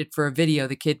suspended for a video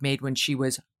the kid made when she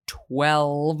was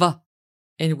 12,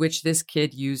 in which this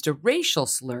kid used a racial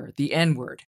slur, the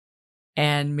N-word.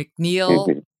 And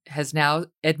McNeil has now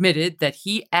admitted that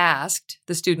he asked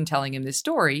the student telling him this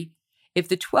story if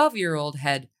the 12-year-old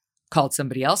had called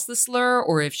somebody else the slur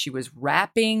or if she was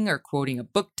rapping or quoting a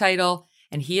book title.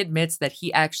 And he admits that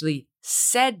he actually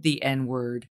said the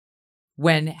N-word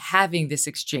when having this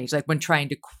exchange, like when trying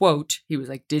to quote, he was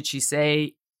like, did she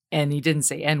say, and he didn't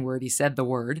say N-word, he said the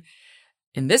word.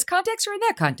 In this context or in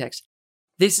that context?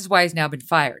 This is why he's now been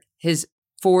fired. His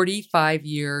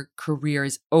 45-year career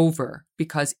is over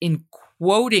because in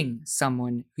quoting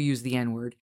someone who used the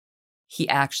N-word, he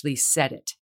actually said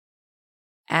it.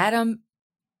 Adam,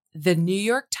 the New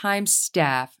York Times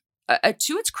staff,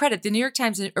 to its credit, the New York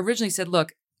Times originally said,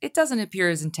 look, it doesn't appear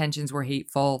his intentions were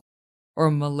hateful or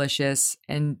malicious.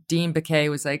 And Dean Baquet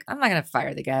was like, I'm not going to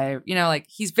fire the guy. You know, like,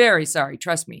 he's very sorry.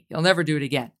 Trust me. He'll never do it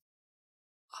again.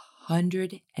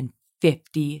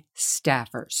 150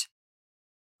 staffers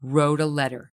wrote a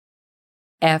letter.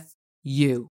 F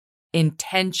you.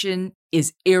 Intention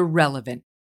is irrelevant.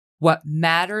 What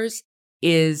matters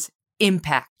is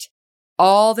impact.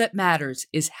 All that matters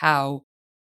is how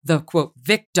the, quote,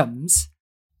 victims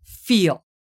feel.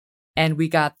 And we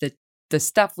got the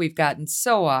stuff we've gotten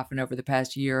so often over the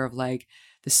past year of like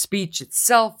the speech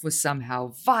itself was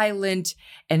somehow violent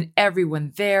and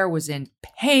everyone there was in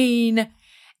pain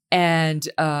and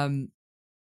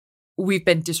we've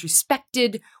been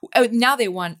disrespected. Now they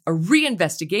want a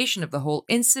reinvestigation of the whole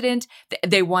incident.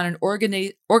 They want an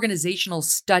organizational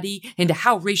study into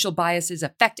how racial biases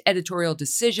affect editorial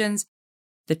decisions.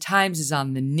 The Times is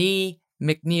on the knee.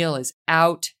 McNeil is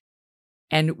out.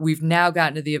 And we've now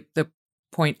gotten to the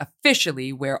point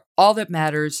officially where all that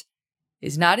matters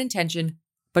is not intention,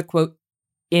 but, quote,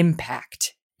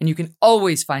 impact. And you can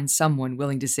always find someone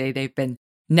willing to say they've been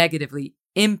negatively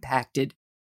impacted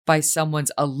by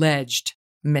someone's alleged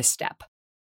misstep.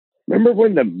 Remember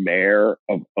when the mayor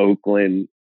of Oakland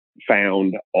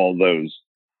found all those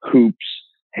hoops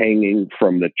hanging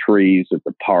from the trees at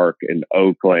the park in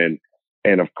Oakland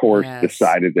and, of course,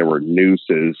 decided there were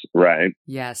nooses, right?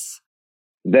 Yes.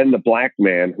 Then the black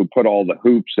man who put all the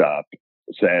hoops up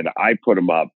said, I put them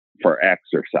up for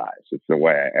exercise. It's the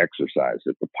way I exercise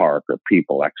at the park, or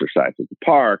people exercise at the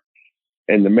park.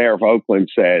 And the mayor of Oakland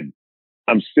said,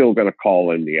 I'm still going to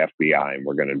call in the FBI and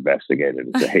we're going to investigate it.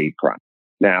 It's a hate crime.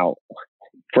 Now,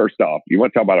 first off, you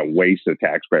want to talk about a waste of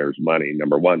taxpayers' money,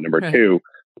 number one. Number two,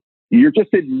 you're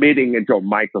just admitting into a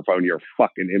microphone you're a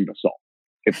fucking imbecile.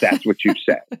 If that's what you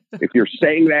said. If you're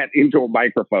saying that into a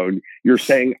microphone, you're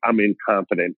saying I'm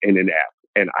incompetent and inept.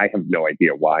 And I have no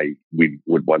idea why we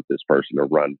would want this person to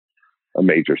run a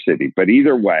major city. But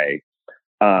either way,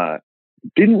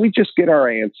 didn't we just get our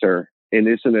answer? And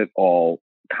isn't it all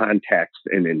context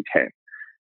and intent?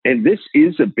 And this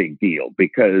is a big deal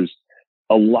because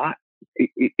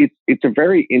it's a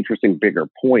very interesting bigger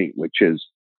point, which is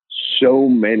so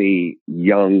many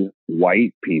young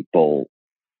white people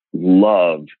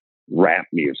love rap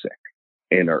music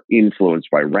and are influenced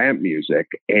by rap music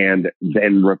and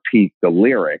then repeat the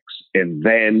lyrics and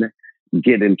then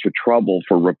get into trouble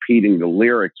for repeating the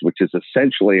lyrics, which is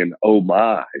essentially an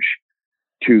homage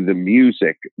to the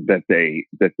music that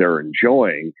they're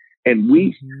enjoying. And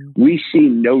we see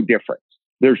no difference.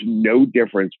 There's no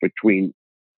difference between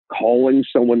calling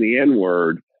someone the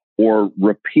N-word or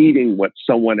repeating what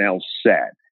someone else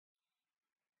said.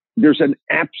 There's an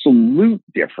absolute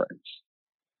difference.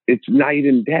 It's night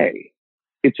and day.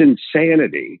 It's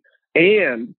insanity.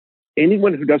 And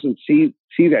anyone who doesn't see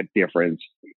that difference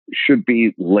should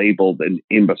be labeled an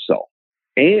imbecile.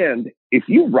 And if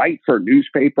you write for a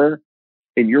newspaper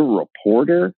and you're a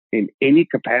reporter in any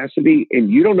capacity and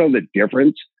you don't know the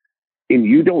difference and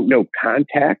you don't know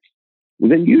context,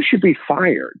 then you should be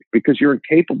fired because you're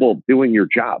incapable of doing your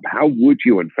job. How would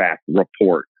you, in fact,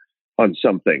 report on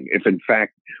something if, in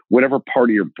fact, whatever part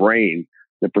of your brain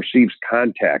that perceives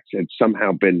context had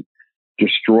somehow been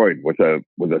destroyed with a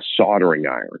soldering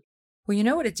iron? Well, you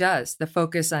know what it does? The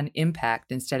focus on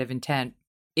impact instead of intent.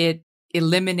 It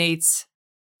eliminates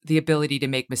the ability to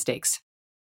make mistakes.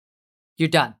 You're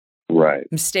done. Right.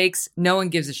 Mistakes, no one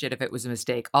gives a shit if it was a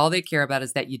mistake. All they care about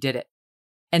is that you did it.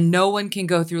 And no one can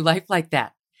go through life like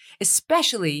that.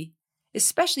 Especially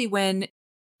when,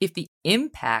 if the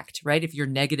impact, right, if your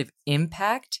negative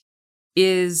impact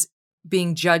is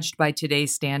being judged by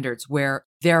today's standards where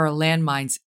there are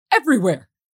landmines everywhere,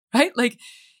 right? Like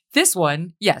this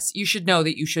one, yes, you should know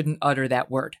that you shouldn't utter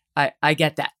that word. I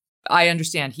get that. I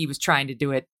understand he was trying to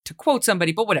do it to quote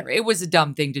somebody, but whatever. It was a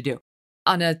dumb thing to do.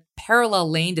 On a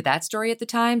parallel lane to that story at the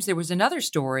Times, there was another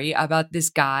story about this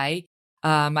guy.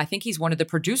 I think he's one of the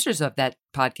producers of that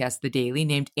podcast, The Daily,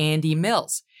 named Andy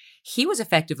Mills. He was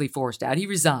effectively forced out. He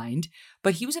resigned,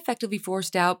 but he was effectively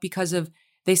forced out because of,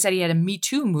 they said he had a Me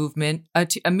Too movement,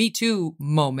 a Me Too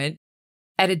moment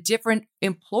at a different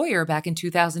employer back in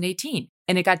 2018,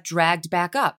 and it got dragged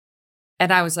back up.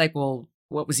 And I was like, well,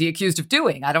 what was he accused of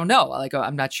doing? I don't know. Like,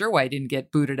 I'm not sure why he didn't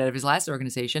get booted out of his last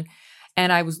organization.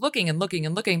 And I was looking and looking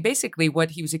and looking. Basically,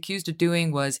 what he was accused of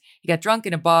doing was he got drunk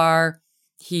in a bar.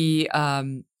 He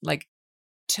like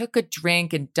took a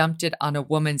drink and dumped it on a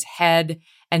woman's head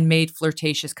and made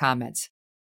flirtatious comments.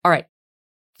 All right.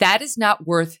 That is not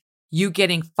worth you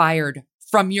getting fired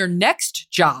from your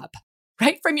next job,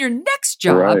 right? From your next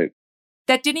job. Right.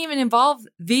 That didn't even involve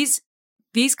these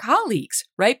colleagues,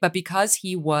 right? But because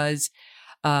he was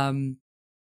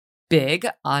big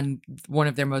on one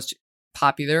of their most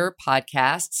popular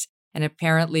podcasts, and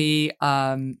apparently,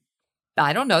 I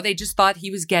don't know, they just thought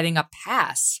he was getting a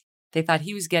pass. They thought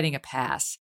he was getting a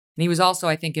pass. And he was also,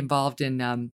 I think, involved in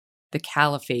the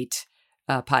Caliphate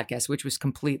podcast, which was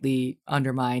completely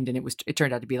undermined, and it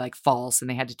turned out to be like false, and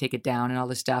they had to take it down and all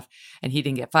this stuff, and he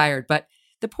didn't get fired. But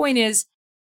the point is,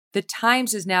 the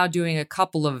Times is now doing a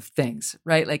couple of things,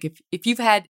 right? Like if you've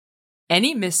had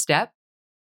any misstep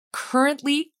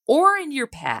currently or in your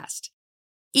past,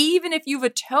 even if you've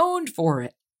atoned for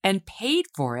it and paid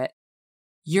for it,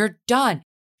 you're done.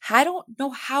 I don't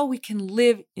know how we can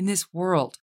live in this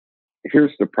world.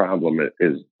 Here's the problem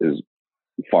is as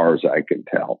far as I can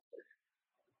tell.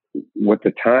 What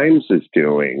the Times is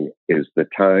doing is the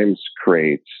Times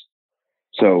creates,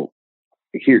 so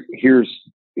here's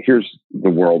the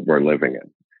world we're living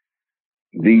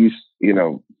in. These,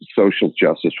 social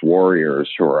justice warriors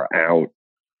who are out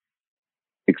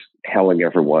telling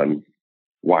everyone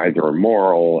why they're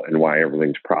immoral and why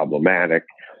everything's problematic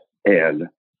and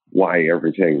why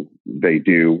everything they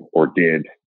do or did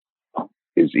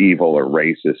is evil or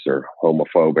racist or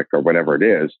homophobic or whatever it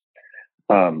is.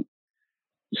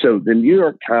 So the New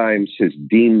York Times has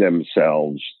deemed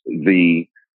themselves the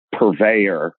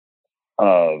purveyor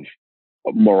of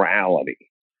morality.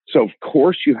 So of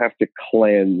course you have to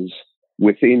cleanse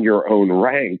within your own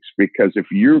ranks, because if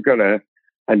you're going to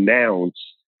announce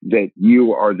that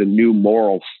you are the new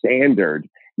moral standard,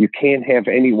 you can't have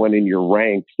anyone in your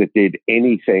ranks that did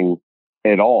anything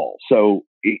at all. So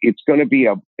it's going to be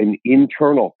an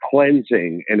internal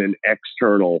cleansing and an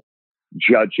external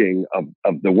judging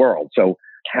of the world. So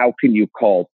how can you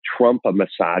call Trump a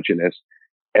misogynist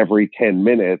every 10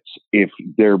 minutes if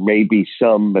there may be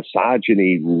some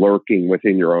misogyny lurking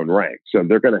within your own ranks? So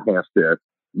they're going to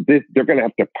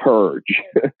have to purge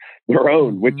their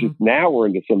own, which is now we're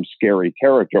into some scary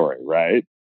territory, right?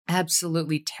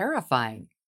 Absolutely terrifying.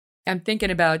 I'm thinking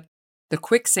about the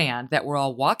quicksand that we're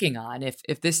all walking on.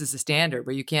 If this is the standard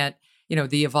where you can't,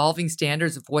 the evolving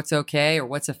standards of what's okay or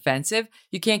what's offensive,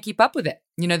 you can't keep up with it.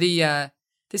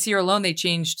 This year alone, they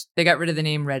got rid of the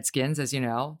name Redskins, as you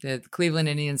know. The Cleveland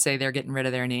Indians say they're getting rid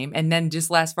of their name. And then just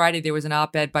last Friday, there was an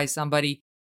op-ed by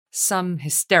some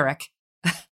hysteric,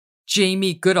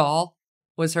 Jamie Goodall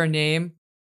was her name.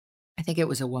 I think it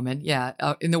was a woman. Yeah.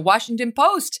 In the Washington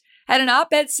Post had an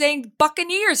op-ed saying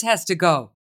Buccaneers has to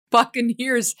go.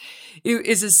 Buccaneers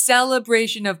is a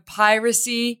celebration of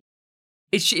piracy.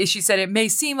 She said, it may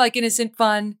seem like innocent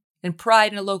fun and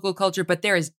pride in a local culture, but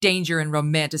there is danger in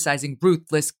romanticizing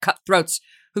ruthless cutthroats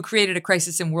who created a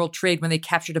crisis in world trade when they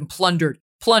captured and plundered,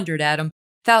 Adam,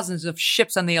 thousands of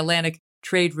ships on the Atlantic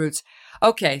trade routes.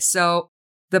 Okay, so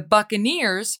the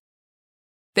Buccaneers,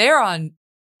 they're on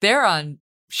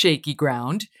shaky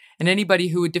ground, and anybody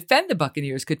who would defend the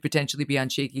Buccaneers could potentially be on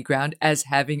shaky ground as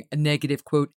having a negative,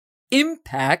 quote,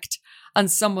 impact on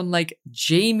someone like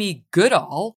Jamie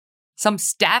Goodall, some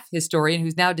staff historian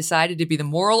who's now decided to be the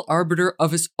moral arbiter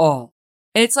of us all.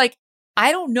 And it's like,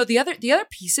 I don't know. The other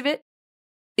piece of it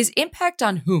is impact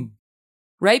on whom,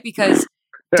 right? Because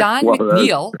Don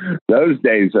McNeil. Those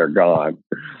days are gone.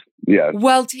 Yes.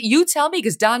 Well, you tell me,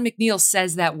 because Don McNeil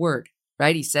says that word,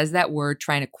 right? He says that word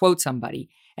trying to quote somebody,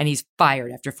 and he's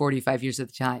fired after 45 years at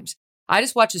the Times. I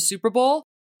just watched a Super Bowl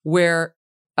where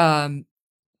The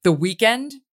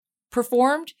Weeknd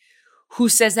performed, who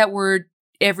says that word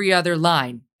every other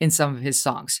line in some of his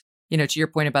songs. To your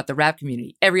point about the rap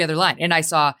community, every other line. And I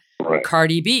saw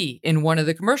Cardi B in one of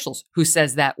the commercials who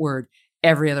says that word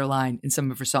every other line in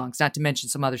some of her songs, not to mention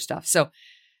some other stuff. So,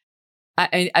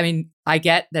 I mean, I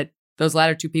get that those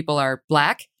latter two people are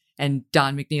black and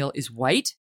Don McNeil is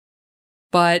white,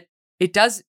 but it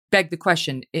does beg the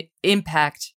question,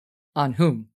 impact on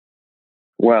whom?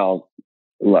 Well,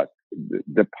 look,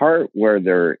 the part where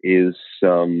there is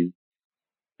some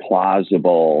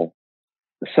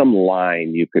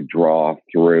line you could draw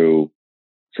through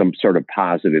some sort of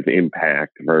positive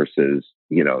impact versus,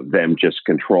 them just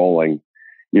controlling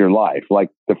your life. Like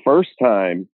the first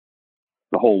time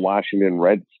the whole Washington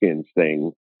Redskins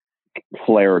thing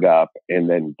flared up and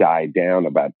then died down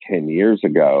about 10 years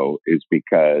ago is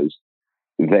because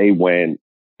they went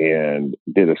and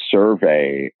did a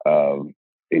survey of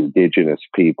indigenous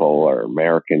people or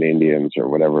American Indians or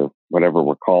whatever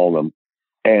we're calling them.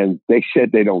 And they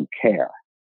said they don't care.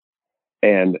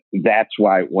 And that's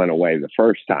why it went away the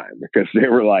first time, because they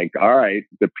were like, all right,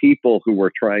 the people who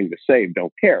we're trying to save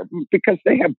don't care because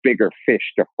they have bigger fish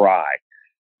to fry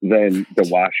than the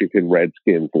Washington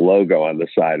Redskins logo on the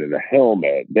side of the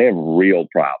helmet. They have real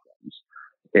problems.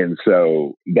 And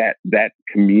so that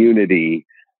community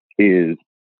is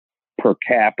per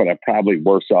capita probably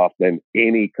worse off than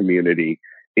any community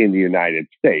in the United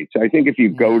States. I think if you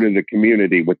go to the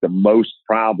community with the most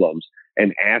problems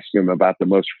and ask them about the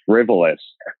most frivolous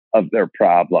of their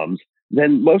problems,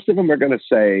 then most of them are going to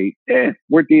say,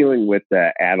 we're dealing with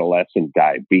adolescent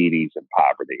diabetes and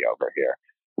poverty over here.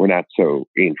 We're not so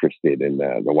interested in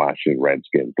the Washington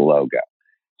Redskins logo.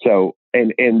 So,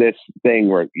 and this thing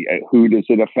where who does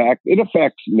it affect? It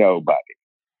affects nobody.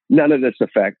 None of this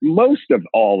affects, most of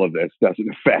all of this doesn't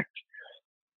affect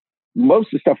most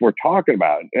of the stuff we're talking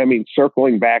about. I mean,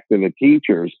 circling back to the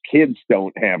teachers, kids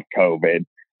don't have COVID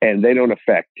and they don't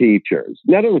affect teachers.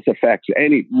 None of this affects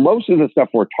most of the stuff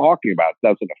we're talking about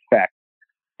doesn't affect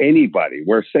anybody.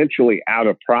 We're essentially out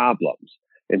of problems.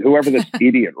 And whoever this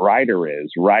idiot writer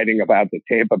is writing about the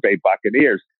Tampa Bay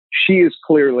Buccaneers, she is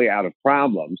clearly out of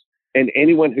problems. And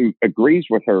anyone who agrees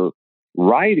with her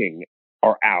writing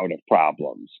are out of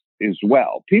problems as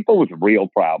well. People with real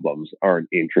problems aren't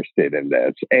interested in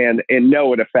this. And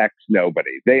no, it affects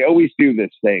nobody. They always do this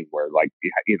thing where, like,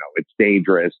 it's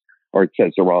dangerous or it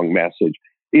says the wrong message.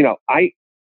 I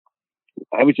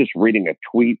was just reading a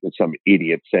tweet that some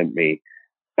idiot sent me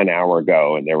an hour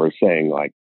ago, and they were saying,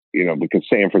 like, because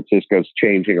San Francisco's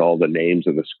changing all the names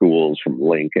of the schools from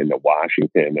Lincoln to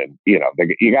Washington, and you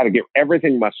got to get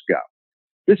everything must go.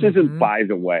 This isn't, by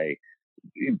the way,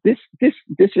 this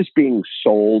is being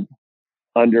sold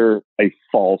under a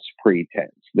false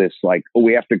pretense. This, like,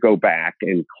 we have to go back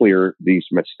and clear these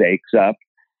mistakes up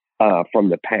from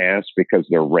the past because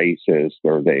they're racist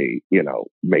or they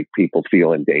make people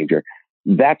feel in danger.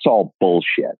 That's all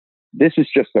bullshit. This is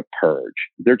just a purge.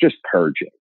 They're just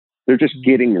purging. They're just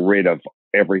getting rid of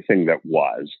everything that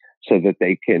was so that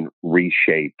they can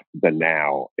reshape the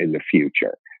now and the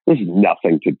future. This has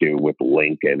nothing to do with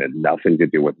Lincoln and nothing to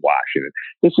do with Washington.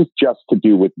 This is just to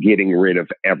do with getting rid of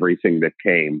everything that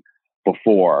came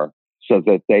before so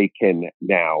that they can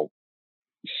now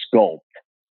sculpt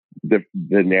the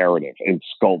narrative and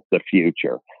sculpt the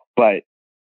future. But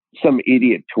some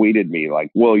idiot tweeted me like,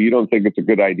 well, you don't think it's a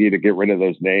good idea to get rid of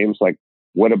those names? Like,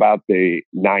 what about the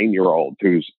 9-year-old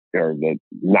or the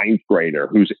 9th grader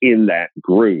who's in that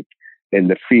group and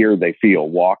the fear they feel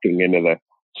walking into the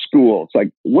school? It's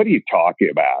like, what are you talking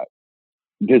about?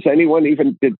 Does anyone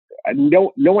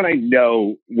no one I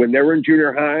know when they were in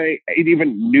junior high, it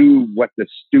even knew what the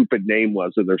stupid name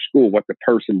was of their school, what the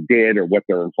person did or what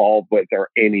they're involved with or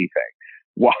anything.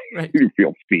 Why do you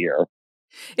feel fear?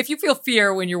 If you feel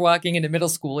fear when you're walking into middle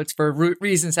school, it's for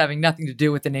reasons having nothing to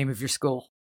do with the name of your school.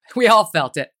 We all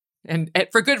felt it, and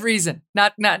for good reason,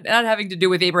 not having to do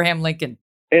with Abraham Lincoln.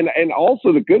 And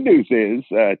also the good news is,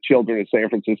 children in San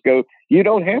Francisco, you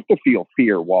don't have to feel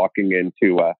fear walking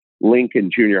into Lincoln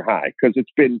Junior High because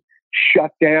it's been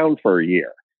shut down for a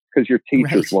year because your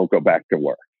teachers won't go back to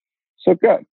work. So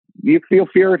good. You feel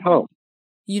fear at home.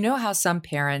 You know how some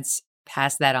parents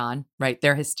pass that on, right?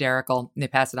 They're hysterical and they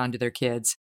pass it on to their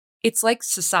kids. It's like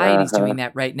society's doing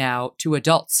that right now to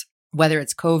adults, whether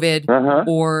it's COVID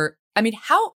or,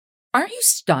 how aren't you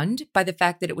stunned by the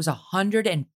fact that it was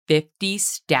 150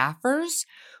 staffers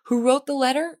who wrote the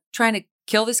letter trying to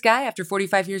kill this guy after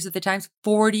 45 years at the Times?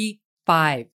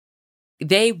 45.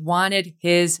 They wanted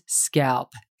his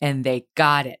scalp and they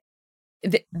got it.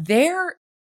 They're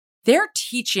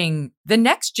teaching the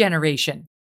next generation.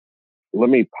 Let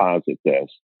me posit this.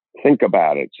 Think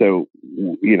about it. So,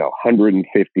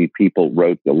 150 people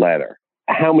wrote the letter.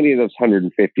 How many of those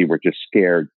 150 were just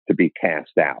scared to be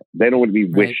cast out? They don't want to be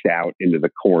wished out into the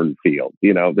cornfield.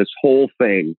 This whole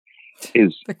thing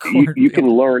is, you can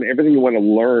learn everything you want to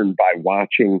learn by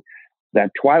watching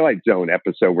that Twilight Zone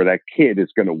episode where that kid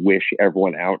is going to wish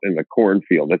everyone out in the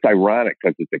cornfield. It's ironic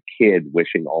because it's a kid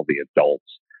wishing all the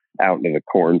adults out in the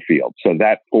cornfield. So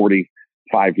that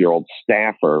 45-year-old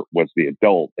staffer was the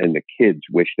adult and the kids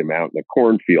wished him out in the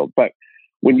cornfield. But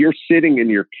when you're sitting in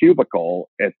your cubicle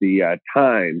at the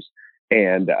Times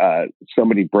and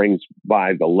somebody brings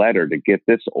by the letter to get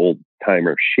this old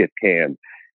timer shit can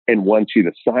and wants you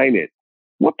to sign it,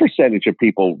 what percentage of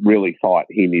people really thought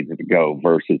he needed to go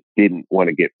versus didn't want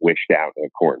to get wished out in a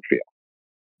cornfield?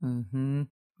 Mm-hmm.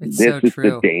 This is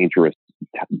the dangerous.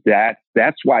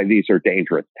 That's why these are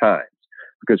dangerous times,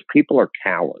 because people are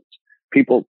cowards.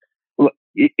 People,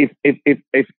 if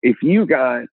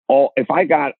I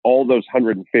got all those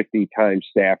 150 Times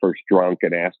staffers drunk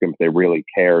and asked them if they really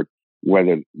cared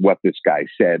what this guy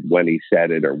said when he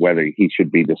said it or whether he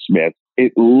should be dismissed,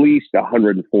 at least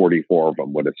 144 of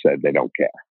them would have said they don't care.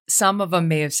 Some of them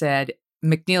may have said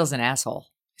McNeil's an asshole.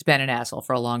 He's been an asshole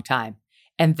for a long time.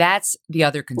 And that's the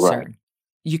other concern. Right.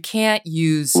 You can't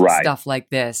use stuff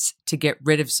like this to get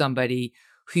rid of somebody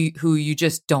who you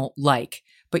just don't like,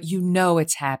 but you know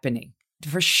it's happening.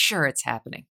 For sure it's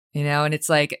happening. And it's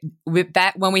like with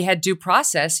that, when we had due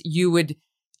process, you would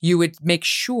make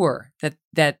sure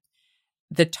that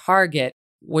the target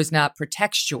was not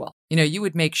pretextual. You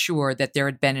would make sure that there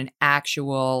had been an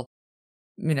actual,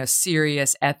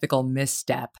 serious ethical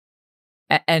misstep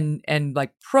and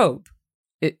like probe.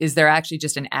 Is there actually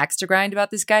just an axe to grind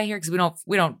about this guy here? Because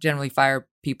we don't generally fire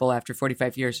people after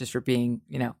 45 years just for being,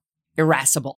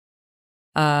 irascible.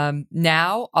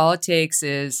 Now all it takes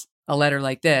is a letter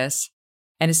like this,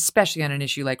 and especially on an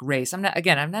issue like race. I'm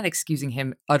not excusing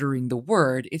him uttering the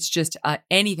word. It's just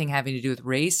anything having to do with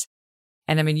race.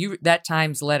 And I mean, that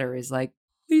Times letter is like,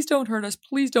 please don't hurt us.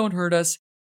 Please don't hurt us.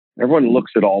 Everyone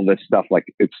looks at all this stuff like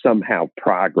it's somehow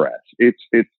progress. This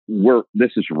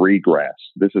is regress.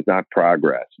 This is not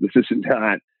progress.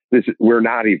 We're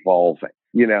not evolving.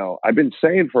 I've been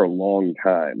saying for a long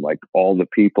time, like all the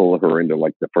people who are into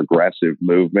like the progressive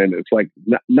movement, it's like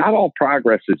not all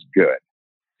progress is good.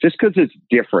 Just because it's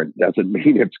different doesn't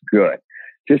mean it's good.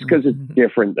 Just because it's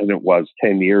different than it was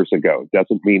 10 years ago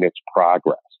doesn't mean it's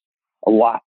progress.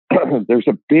 There's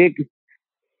a big,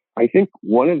 I think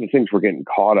one of the things we're getting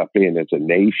caught up in as a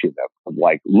nation of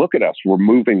like, look at us, we're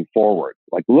moving forward.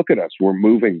 Like, look at us, we're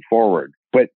moving forward.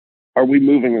 But are we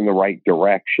moving in the right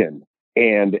direction?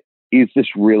 And is this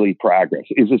really progress?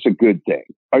 Is this a good thing?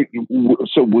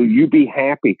 So will you be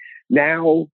happy?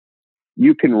 Now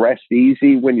you can rest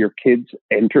easy when your kids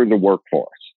enter the workforce.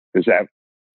 Is that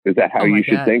how you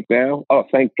should think now? Oh,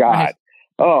 thank God. Right.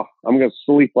 Oh, I'm going to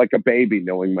sleep like a baby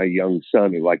knowing my young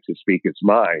son who likes to speak his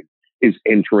mind is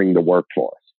entering the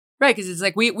workforce. Right, because it's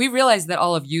like we realize that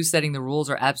all of you setting the rules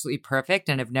are absolutely perfect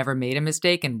and have never made a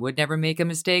mistake and would never make a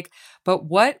mistake. But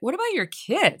what about your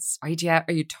kids? Are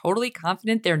you totally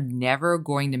confident they're never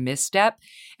going to misstep?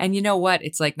 And you know what?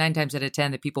 It's like 9 times out of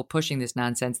 10, the people pushing this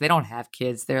nonsense, they don't have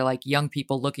kids. They're like young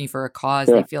people looking for a cause.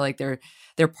 Yeah. They feel like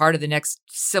they're part of the next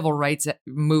civil rights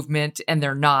movement, and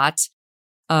they're not.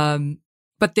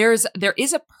 But there is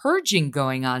a purging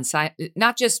going on,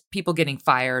 not just people getting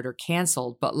fired or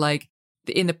canceled, but like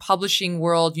in the publishing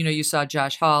world, you saw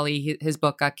Josh Hawley, his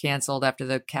book got canceled after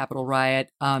the Capitol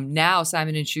riot. Now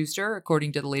Simon & Schuster,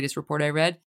 according to the latest report I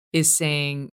read, is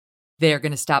saying they're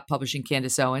going to stop publishing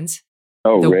Candace Owens.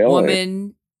 Oh,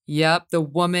 really? The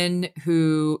woman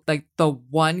who, like the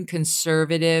one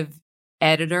conservative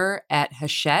editor at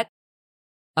Hachette,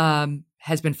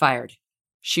 has been fired.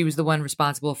 She was the one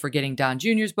responsible for getting Don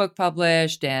Jr.'s book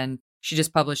published, and she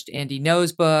just published Andy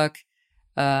Ngo's book.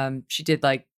 She did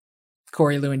like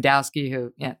Corey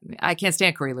Lewandowski, I can't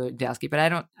stand Corey Lewandowski,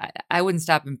 but I wouldn't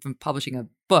stop him from publishing a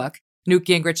book. Newt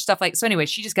Gingrich, stuff like, so anyway,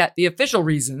 she just got the official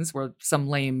reasons, were some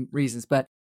lame reasons, but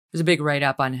there's a big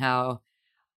write-up on how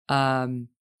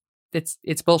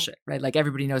it's bullshit, right? Like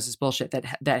everybody knows it's bullshit that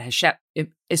Hachette,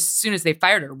 as soon as they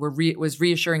fired her, was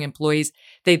reassuring employees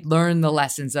they'd learn the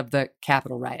lessons of the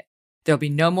Capitol riot. There'll be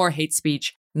no more hate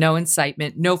speech, no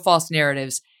incitement, no false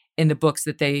narratives in the books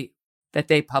that they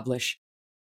publish.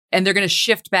 And they're going to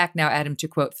shift back now, Adam, to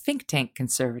quote, think tank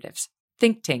conservatives.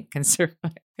 Think tank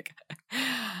conservatives.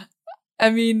 I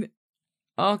mean,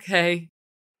 okay.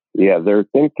 Yeah, they're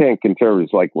think tank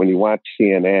conservatives. Like when you watch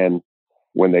CNN,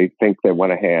 when they think they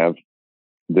want to have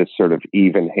this sort of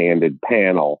even-handed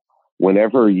panel,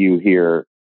 whenever you hear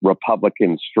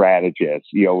Republican strategists,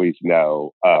 you always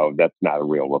know, oh, that's not a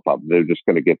real Republican. They're just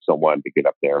going to get someone to get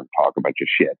up there and talk a bunch of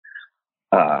shit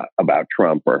about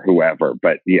Trump or whoever.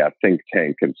 But yeah, think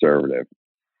tank conservative.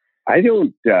 I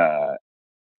don't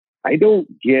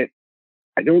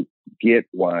get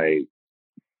why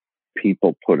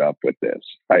people put up with this.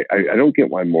 I don't get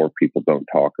why more people don't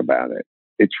talk about it.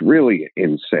 It's really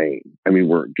insane. I mean,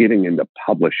 we're getting into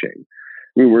publishing.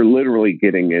 I mean, we're literally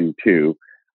getting into,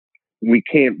 we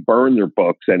can't burn their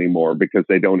books anymore because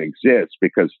they don't exist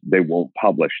because they won't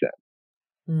publish them.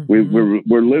 Mm-hmm.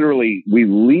 We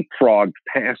leapfrogged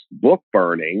past book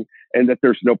burning and that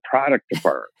there's no product to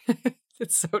burn.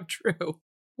 It's so true.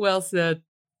 Well said.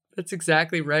 That's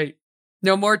exactly right.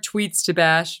 No more tweets to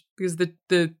bash because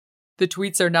the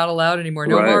tweets are not allowed anymore.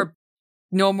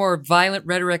 No more violent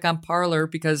rhetoric on Parler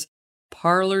because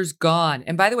Parler's gone.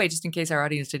 And by the way, just in case our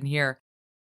audience didn't hear,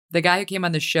 The guy who came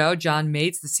on the show, John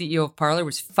Mates, the CEO of Parler,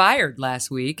 was fired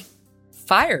last week.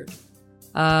 Fired.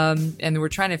 And we're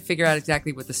trying to figure out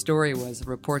exactly what the story was, the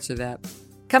reports of that.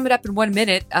 Coming up in 1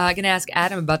 minute, I'm going to ask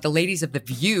Adam about the ladies of The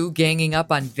View ganging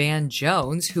up on Van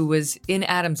Jones, who was in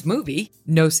Adam's movie,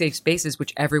 No Safe Spaces,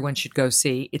 which everyone should go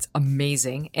see. It's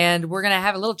amazing. And we're going to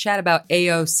have a little chat about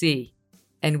AOC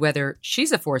and whether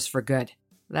she's a force for good.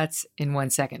 That's in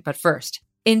 1 second. But first,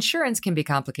 insurance can be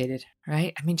complicated,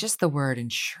 right? I mean, just the word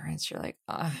insurance, you're like,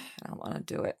 oh, I don't want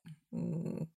to do it.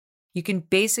 You can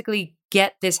basically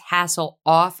get this hassle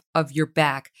off of your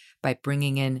back by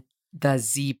bringing in the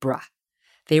Zebra.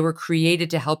 They were created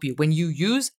to help you. When you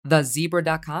use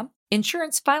thezebra.com,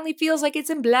 insurance finally feels like it's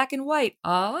in black and white.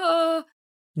 No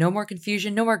more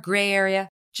confusion, no more gray area,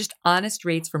 just honest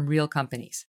rates from real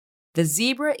companies. The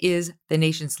Zebra is the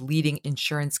nation's leading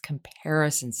insurance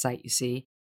comparison site, you see,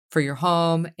 for your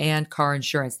home and car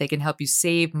insurance. They can help you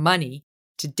save money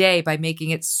today by making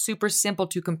it super simple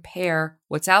to compare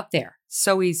what's out there.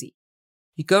 So easy.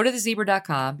 You go to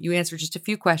thezebra.com, you answer just a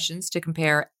few questions to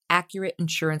compare accurate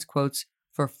insurance quotes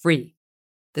for free.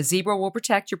 The Zebra will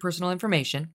protect your personal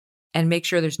information and make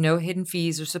sure there's no hidden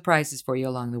fees or surprises for you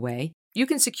along the way. You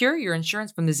can secure your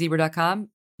insurance from thezebra.com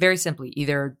very simply.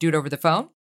 Either do it over the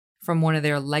phone from one of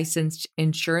their licensed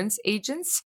insurance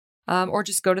agents, or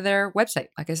just go to their website.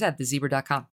 Like I said,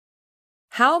 thezebra.com.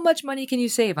 How much money can you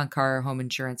save on car or home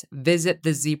insurance? Visit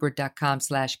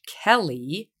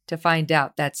thezebra.com/Kelly to find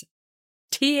out. That's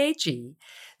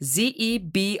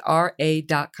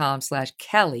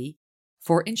THEZEBRA.com/Kelly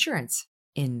for insurance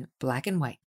in black and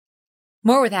white.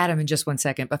 More with Adam in just 1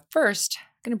 second, but first, I'm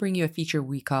going to bring you a feature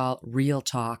we call Real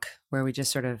Talk, where we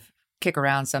just sort of kick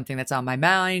around something that's on my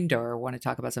mind or want to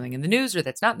talk about something in the news or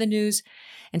that's not in the news.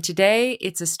 And today,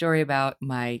 it's a story about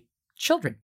my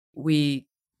children. We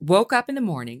woke up in the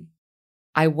morning,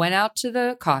 I went out to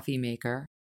the coffee maker,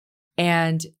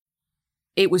 and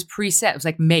it was preset. It was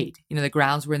like made. You know, the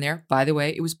grounds were in there. By the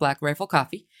way, it was Black Rifle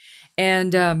coffee.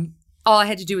 And all I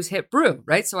had to do was hit brew,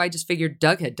 right? So I just figured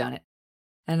Doug had done it.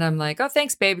 And I'm like, oh,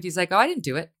 thanks, babe. And he's like, oh, I didn't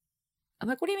do it. I'm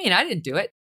like, what do you mean I didn't do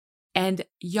it? And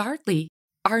Yardley,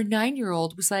 our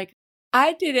 9-year-old, was like,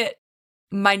 I did it.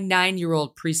 My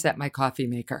 9-year-old preset my coffee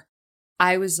maker.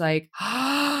 I was like,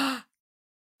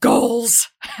 goals,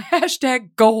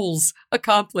 hashtag goals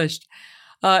accomplished.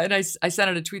 And I sent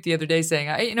out a tweet the other day saying,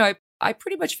 I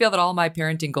pretty much feel that all my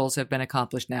parenting goals have been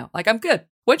accomplished now. Like, I'm good.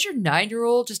 Once your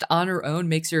 9-year-old just on her own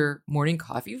makes your morning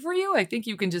coffee for you, I think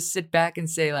you can just sit back and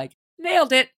say, like,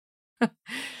 nailed it.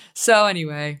 So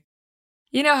anyway,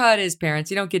 you know how it is,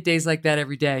 parents. You don't get days like that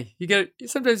every day.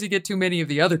 Sometimes you get too many of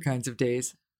the other kinds of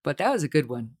days. But that was a good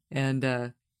one. And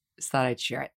just thought I'd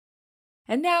share it.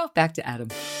 And now back to Adam.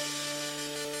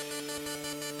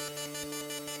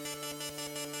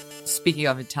 Speaking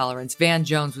of intolerance, Van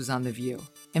Jones was on The View.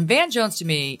 And Van Jones to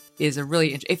me is a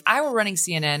really, if I were running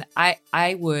CNN, I'd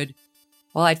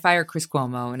fire Chris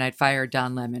Cuomo and I'd fire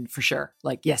Don Lemon for sure.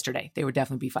 Like yesterday, they would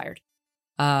definitely be fired.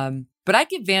 But I'd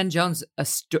give Van Jones a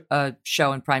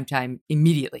show in primetime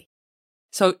immediately.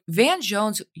 So Van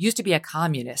Jones used to be a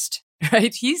communist,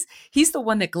 right? He's the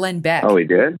one that Glenn Beck. Oh, he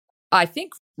did? I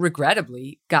think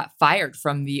regrettably got fired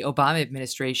from the Obama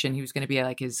administration. He was going to be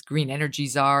like his green energy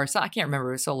czar. So I can't remember.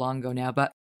 It was so long ago now,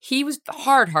 but he was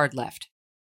hard left.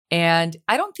 And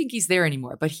I don't think he's there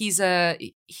anymore, but he's a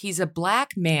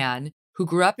black man who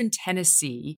grew up in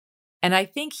Tennessee. And I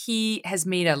think he has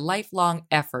made a lifelong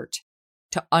effort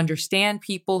to understand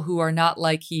people who are not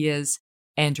like he is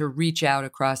and to reach out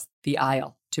across the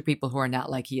aisle to people who are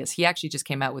not like he is. He actually just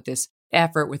came out with this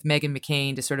effort with Meghan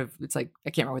McCain to sort of, it's like, I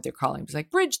can't remember what they're calling it. It's like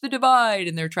bridge the divide.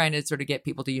 And they're trying to sort of get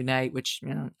people to unite, which,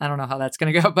 I don't know how that's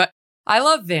going to go, but I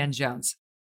love Van Jones.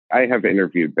 I have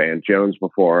interviewed Van Jones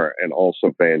before, and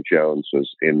also Van Jones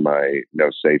was in my No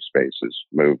Safe Spaces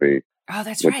movie. Oh,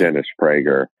 that's with right. Dennis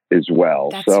Prager as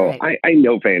well. That's so right. I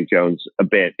know Van Jones a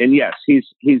bit. And yes, he's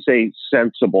a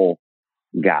sensible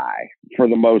guy for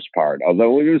the most part.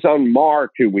 Although he was on Mar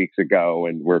 2 weeks ago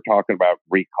and we're talking about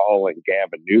recalling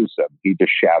Gavin Newsom, he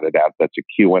just shouted out that's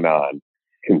a QAnon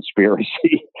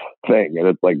conspiracy thing. And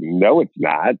it's like, no, it's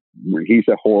not. He's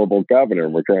a horrible governor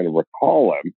and we're trying to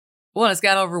recall him. Well, it's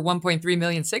got over 1.3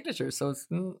 million signatures. So it's,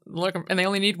 look, and they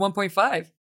only need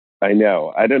 1.5. I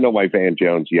know. I don't know why Van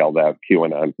Jones yelled out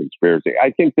QAnon conspiracy.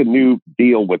 I think the new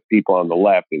deal with people on the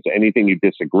left is anything you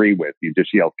disagree with, you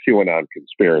just yell QAnon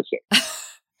conspiracy.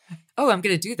 Oh, I'm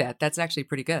going to do that. That's actually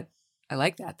pretty good. I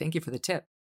like that. Thank you for the tip.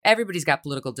 Everybody's got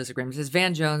political disagreements. As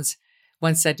Van Jones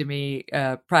once said to me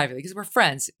privately, because we're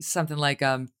friends, something like,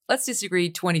 let's disagree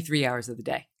 23 hours of the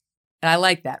day. And I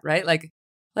like that, right? Like,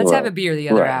 Let's have a beer the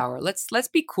other Right. hour. Let's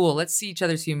be cool. Let's see each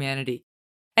other's humanity.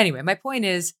 Anyway, my point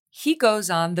is he goes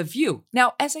on The View.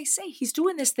 Now, as I say, he's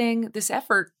doing this thing, this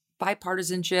effort,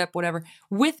 bipartisanship, whatever,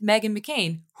 with Meghan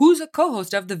McCain, who's a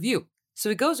co-host of The View. So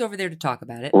he goes over there to talk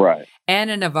about it. Right.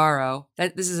 Anna Navarro,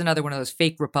 this is another one of those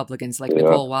fake Republicans like Yeah.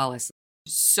 Nicole Wallace.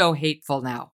 So hateful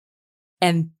now.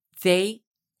 And they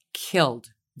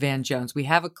killed Van Jones. We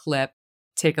have a clip.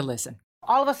 Take a listen.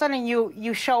 All of a sudden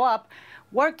you show up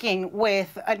working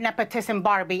with a nepotism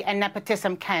Barbie and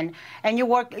nepotism Ken, and you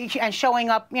work and showing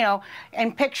up,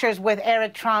 in pictures with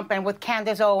Eric Trump and with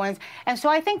Candace Owens. And so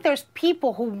I think there's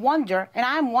people who wonder, and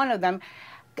I'm one of them,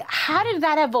 how did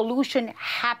that evolution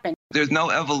happen? There's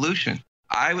no evolution.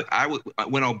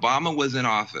 When Obama was in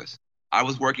office, I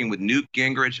was working with Newt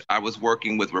Gingrich. I was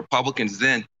working with Republicans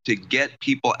then to get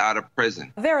people out of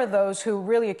prison. There are those who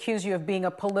really accuse you of being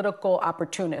a political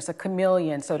opportunist, a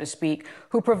chameleon, so to speak,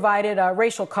 who provided a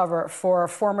racial cover for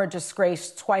former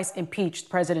disgraced, twice impeached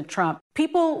President Trump.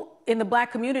 People in the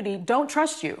Black community don't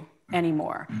trust you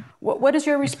anymore. What is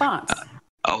your response?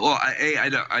 I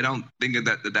don't think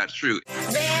that's true.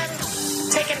 Man,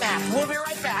 take a nap. We'll be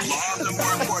right back. Laws are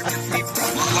more important than people.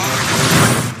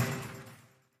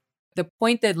 The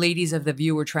point that ladies of The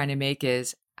View were trying to make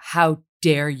is, how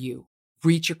dare you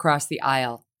reach across the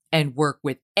aisle and work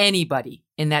with anybody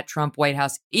in that Trump White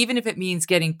House, even if it means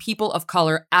getting people of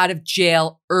color out of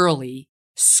jail early.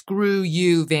 Screw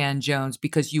you, Van Jones,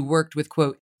 because you worked with,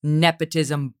 quote,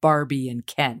 nepotism Barbie and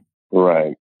Ken.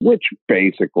 Right. Which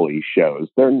basically shows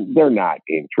they're not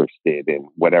interested in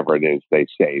whatever it is they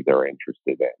say they're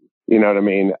interested in. You know what I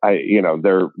mean?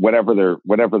 They're whatever their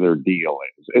deal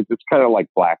is. It's kind of like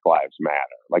Black Lives Matter.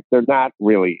 Like they're not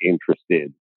really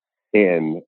interested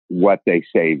in what they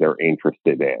say they're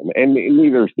interested in, and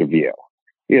neither's The View.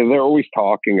 They're always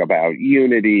talking about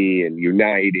unity and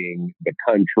uniting the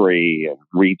country and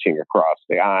reaching across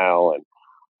the aisle and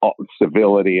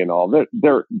civility and all.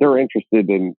 They're interested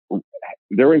in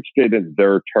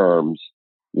their terms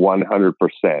 100%.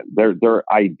 Their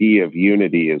idea of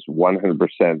unity is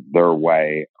 100% their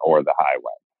way or the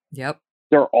highway. Yep.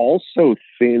 They're also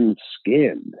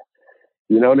thin-skinned.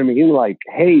 You know what I mean? Like,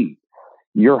 hey,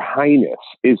 Your Highness,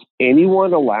 is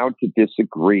anyone allowed to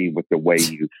disagree with the way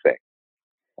you think?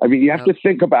 I mean, you have to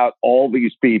think about all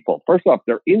these people. First off,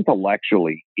 they're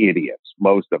intellectually idiots,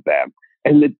 most of them.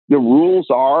 And the rules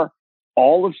are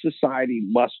all of society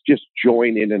must just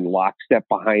join in lockstep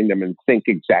behind them and think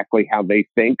exactly how they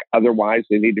think. Otherwise,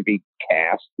 they need to be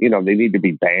cast, they need to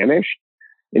be banished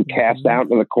and cast out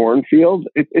in the cornfield.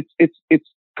 It's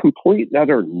complete and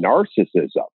utter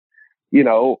narcissism,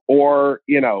 or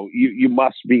you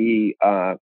must be,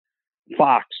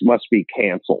 Fox must be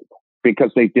canceled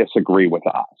because they disagree with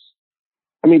us.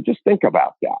 I mean, just think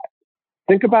about that.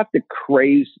 Think about the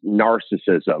crazed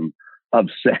narcissism of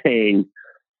saying,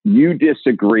 you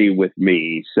disagree with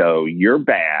me, so you're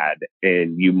bad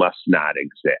and you must not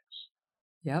exist.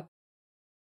 Yep.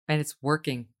 And it's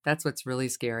working. That's what's really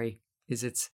scary, is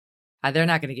they're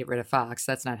not going to get rid of Fox.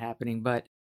 That's not happening. But,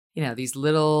 it's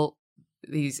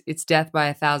death by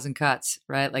 1,000 cuts,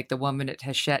 right? Like the woman at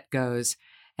Hachette goes,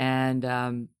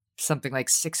 and something like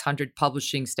 600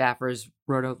 publishing staffers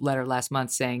wrote a letter last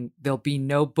month saying there'll be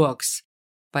no books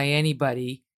by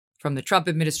anybody from the Trump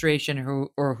administration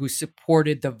who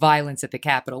supported the violence at the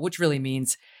Capitol, which really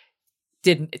means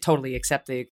didn't totally accept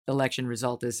the election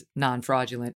result as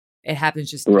non-fraudulent. It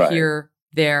happens just here,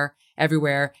 there,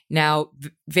 everywhere. Now,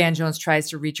 Van Jones tries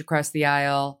to reach across the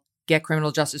aisle, get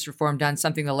criminal justice reform done,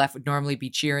 something the left would normally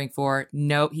be cheering for.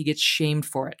 No, he gets shamed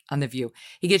for it on The View.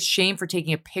 He gets shamed for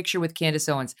taking a picture with Candace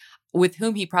Owens, with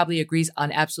whom he probably agrees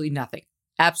on absolutely nothing.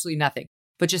 Absolutely nothing.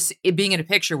 But just being in a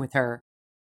picture with her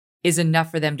is enough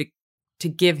for them to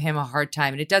give him a hard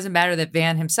time. And it doesn't matter that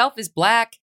Van himself is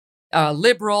black,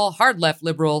 liberal, hard left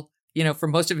liberal, for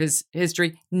most of his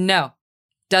history. No,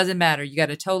 doesn't matter. You got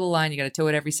to toe the line. You got to toe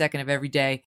it every second of every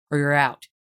day or you're out.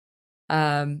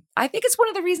 I think it's one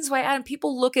of the reasons why, Adam,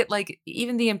 people look at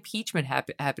even the impeachment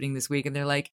happening this week and they're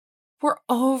like, we're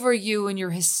over you and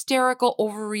your hysterical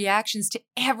overreactions to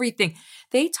everything.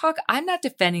 I'm not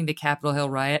defending the Capitol Hill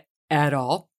riot at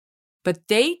all, but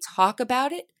they talk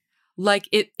about it like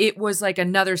it was like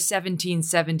another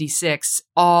 1776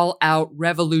 all-out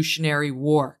revolutionary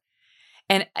war.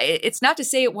 And it's not to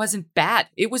say it wasn't bad.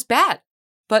 It was bad.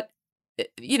 But,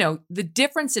 the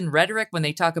difference in rhetoric when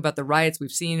they talk about the riots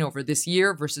we've seen over this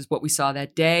year versus what we saw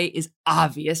that day is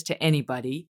obvious to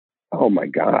anybody. Oh, my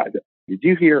God. Did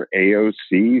you hear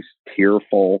AOC's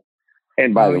tearful?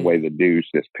 And by the way, the news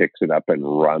just picks it up and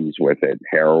runs with it.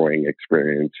 Harrowing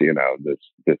experience,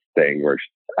 this thing where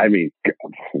I mean,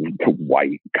 the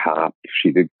white cop,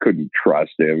 couldn't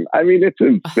trust him. I mean, it's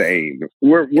insane.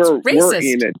 We're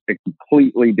in a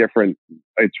completely different.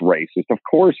 It's racist. Of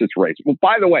course, it's racist. Well,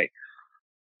 by the way,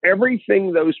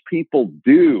 everything those people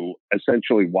do,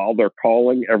 essentially, while they're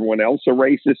calling everyone else a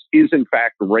racist, is in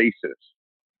fact racist.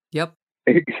 Yep.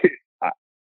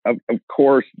 Of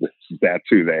course, that's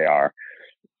who they are.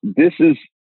 It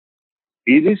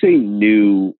is a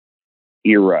new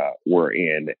era we're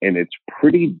in, and it's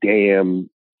pretty damn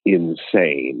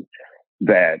insane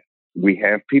that we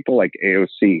have people like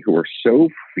AOC who are so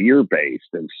fear-based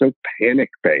and so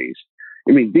panic-based.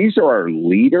 I mean, these are our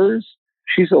leaders.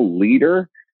 She's a leader.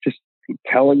 Just she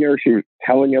was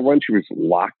telling everyone she was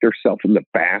locked herself in the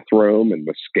bathroom and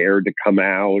was scared to come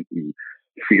out and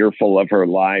fearful of her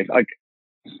life. Like,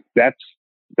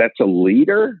 that's a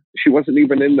leader? She wasn't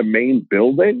even in the main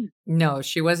building? No,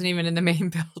 she wasn't even in the main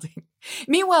building.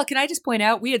 Meanwhile, can I just point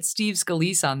out, we had Steve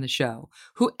Scalise on the show,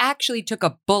 who actually took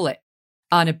a bullet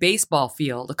on a baseball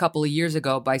field a couple of years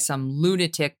ago by some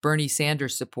lunatic Bernie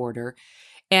Sanders supporter.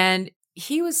 And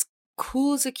he was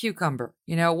cool as a cucumber.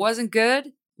 It wasn't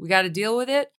good. We got to deal with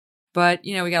it. But,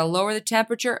 we got to lower the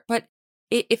temperature. But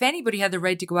if anybody had the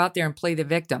right to go out there and play the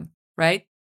victim, right?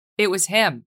 It was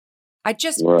him.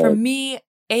 For me,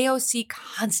 AOC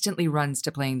constantly runs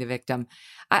to playing the victim.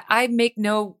 I make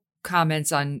no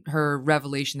comments on her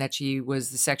revelation that she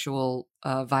was the sexual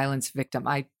violence victim.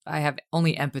 I have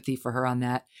only empathy for her on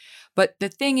that. But the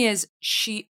thing is,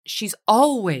 she's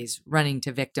always running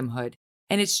to victimhood,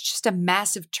 and it's just a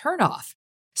massive turnoff.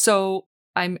 So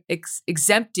I'm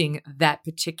exempting that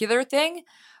particular thing.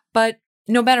 But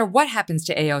no matter what happens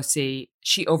to AOC,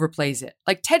 she overplays it.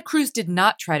 Like, Ted Cruz did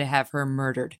not try to have her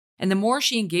murdered. And the more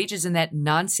she engages in that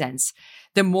nonsense,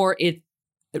 the more it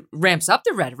ramps up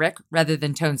the rhetoric rather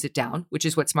than tones it down, which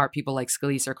is what smart people like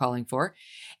Scalise are calling for,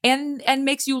 and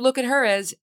makes you look at her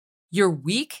as you're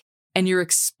weak and you're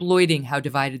exploiting how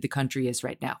divided the country is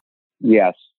right now.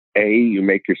 Yes. You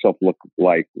make yourself look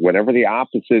like whatever the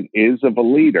opposite is of a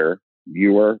leader,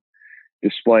 you are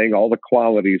displaying all the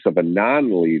qualities of a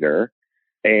non-leader,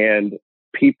 and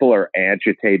people are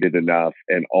agitated enough,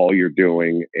 and all you're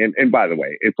doing, and by the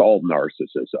way, it's all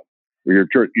narcissism.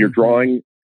 You're drawing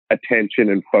attention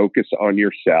and focus on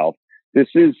yourself. This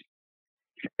is,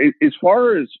 as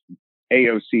far as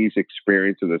AOC's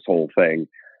experience of this whole thing,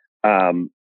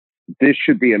 this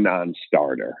should be a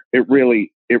non-starter. It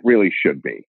really should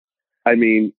be. I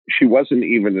mean, she wasn't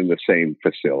even in the same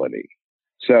facility.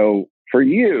 So for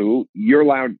you're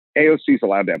allowed, AOC's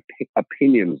allowed to have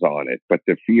opinions on it, but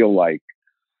to feel like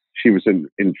she was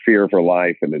in fear of her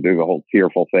life and to do the whole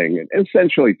fearful thing, and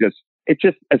essentially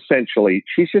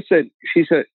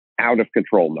she's a out of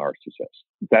control narcissist.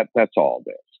 That's all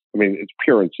this. I mean, it's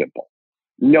pure and simple.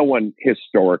 No one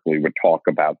historically would talk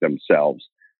about themselves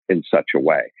in such a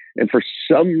way. And for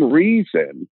some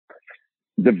reason,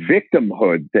 the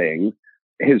victimhood thing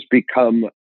has become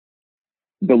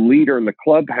the leader in the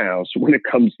clubhouse when it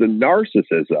comes to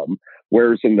narcissism,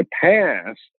 whereas in the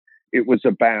past, it was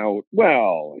about,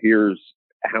 well, here's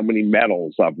how many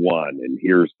medals I've won, and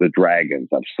here's the dragons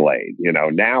I've slayed.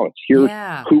 Now it's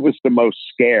who was the most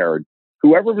scared.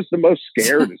 Whoever was the most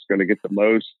scared is going to get the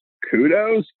most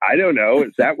kudos. I don't know.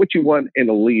 Is that what you want in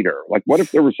a leader? Like, what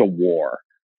if there was a war?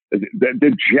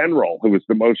 The general who was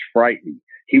the most frightened,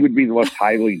 he would be the most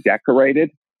highly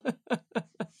decorated.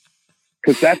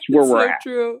 Because that's where we're at.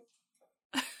 True.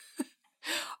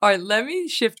 All right, let me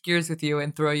shift gears with you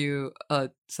and throw you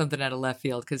something out of left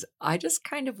field, because I just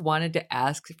kind of wanted to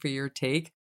ask for your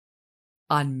take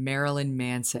on Marilyn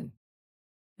Manson.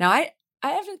 Now, I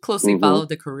haven't closely followed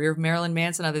the career of Marilyn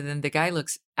Manson, other than the guy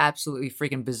looks absolutely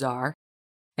freaking bizarre,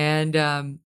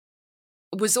 and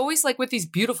was always like with these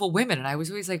beautiful women, and I was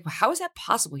always like, well, how is that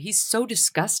possible? He's so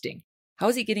disgusting. How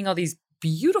is he getting all these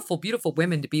beautiful, beautiful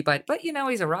women to be by? But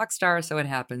he's a rock star, so it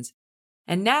happens.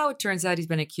 And now it turns out he's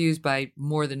been accused by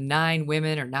more than 9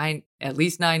 women, or at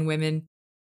least 9 women,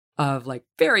 of like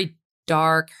very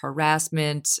dark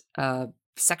harassment,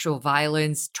 sexual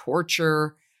violence,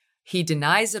 torture. He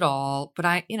denies it all,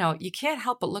 but you can't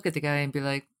help but look at the guy and be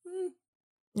like,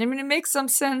 I mean, it makes some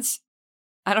sense.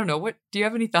 I don't know. Do you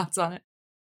have any thoughts on it?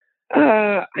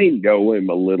 I know him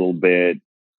a little bit.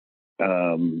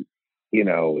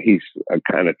 He's a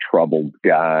kind of troubled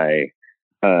guy.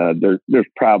 There's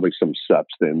probably some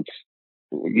substance,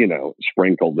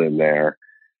 sprinkled in there.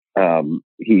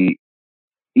 He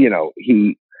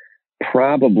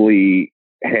probably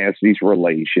has these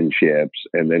relationships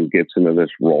and then gets into this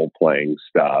role playing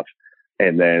stuff.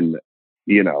 And then,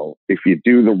 if you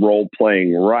do the role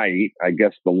playing right, I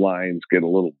guess the lines get a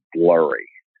little blurry,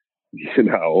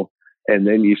 And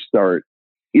then you start,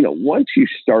 once you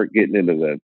start getting into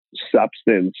the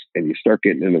substance and you start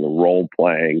getting into the role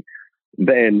playing,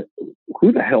 then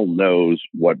who the hell knows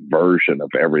what version of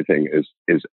everything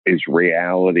is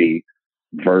reality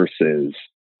versus,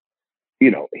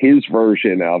 his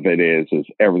version of it is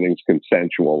everything's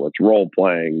consensual. It's role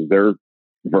playing. Their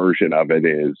version of it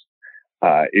is,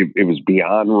 it was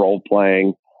beyond role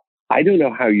playing. I don't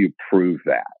know how you prove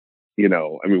that.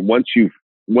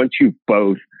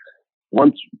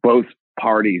 Once both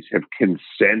parties have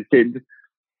consented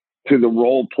to the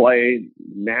role play,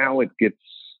 now it gets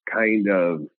kind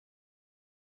of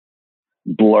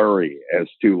blurry as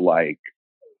to like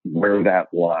where that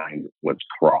line was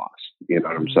crossed. You know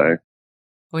what I'm saying?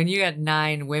 When you got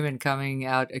 9 women coming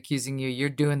out accusing you, you're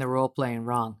doing the role playing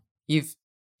wrong.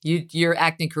 Your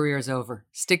acting career is over.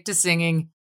 Stick to singing.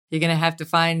 You're going to have to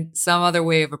find some other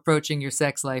way of approaching your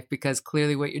sex life because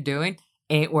clearly what you're doing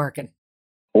ain't working.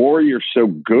 Or you're so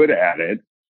good at it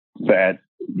that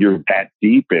you're that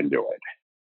deep into it.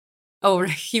 Oh,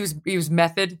 he was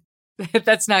method.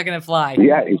 That's not going to fly.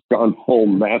 Yeah, he's gone full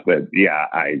method. Yeah,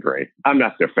 I agree. I'm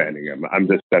not defending him.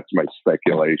 That's my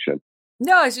speculation.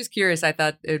 No, I was just curious. I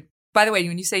thought, by the way,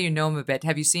 when you say you know him a bit,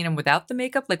 have you seen him without the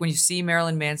makeup? Like when you see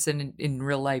Marilyn Manson in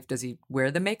real life, does he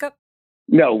wear the makeup?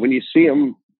 No, when you see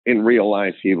him in real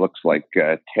life, he looks like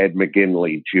Ted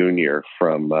McGinley Jr.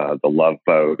 from The Love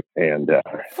Boat and what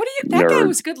do you? That guy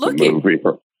was good looking.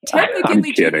 Ted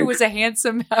McGinley Jr. was a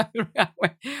handsome.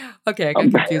 Okay, I got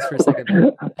confused for a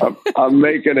second. I'm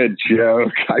making a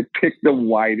joke. I picked the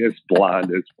whitest,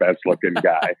 blondest, best-looking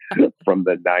guy from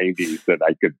the 90s that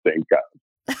I could think of.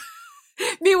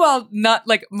 Meanwhile, not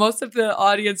like most of the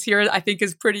audience here, I think,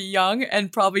 is pretty young,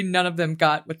 and probably none of them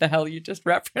got what the hell you just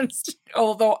referenced.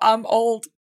 Although I'm old.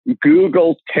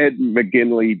 Google Ted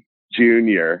McGinley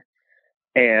Jr.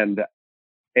 and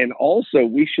also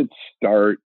we should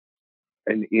start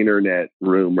an internet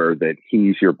rumor that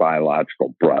he's your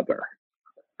biological brother,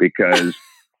 because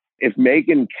if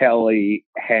Megyn Kelly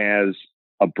has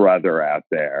a brother out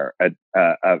there,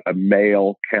 a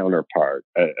male counterpart,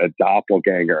 a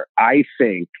doppelganger, I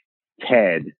think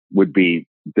Ted would be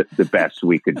the best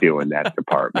we could do in that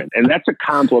department. And that's a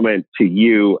compliment to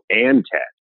you and Ted.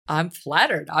 I'm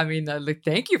flattered. I mean,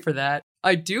 thank you for that.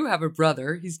 I do have a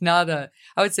brother. He's not I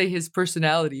would say his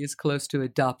personality is close to a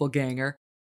doppelganger.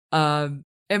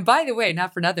 And by the way,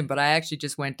 not for nothing, but I actually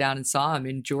just went down and saw him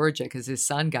in Georgia because his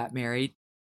son got married.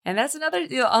 And that's another,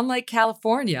 unlike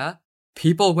California,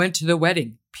 people went to the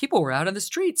wedding. People were out on the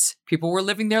streets. People were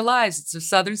living their lives. It's a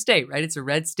southern state, right? It's a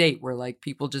red state where like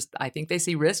people just, I think they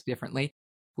see risk differently.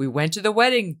 We went to the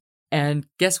wedding and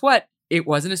guess what? It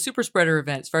wasn't a super spreader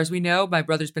event. As far as we know, my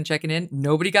brother's been checking in.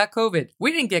 Nobody got COVID.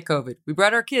 We didn't get COVID. We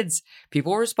brought our kids.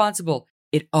 People were responsible.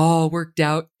 It all worked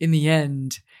out in the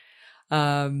end.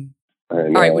 All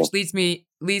right, which leads me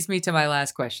to my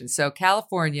last question. So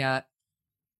California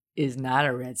is not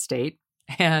a red state.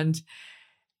 And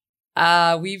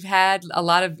we've had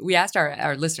we asked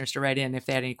our listeners to write in if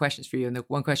they had any questions for you. And the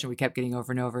one question we kept getting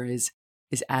over and over is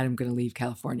Adam going to leave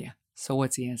California? So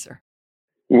what's the answer?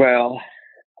 Well,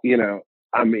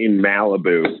 I'm in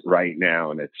Malibu right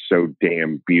now and it's so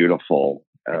damn beautiful.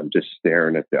 I'm just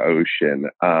staring at the ocean.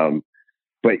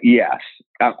 But yes,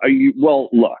 well,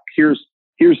 look, here's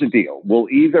the deal. We'll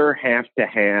either have to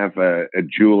have a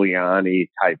Giuliani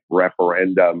type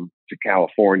referendum to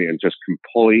California and just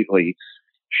completely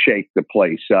shake the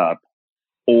place up,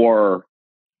 or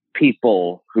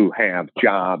people who have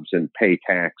jobs and pay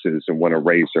taxes and want to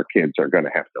raise their kids are going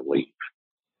to have to leave.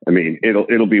 I mean,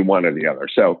 it'll be one or the other.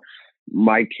 So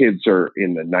my kids are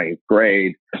in the 9th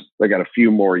grade. They got a few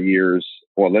more years.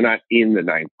 Well, they're not in the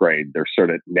 9th grade. They're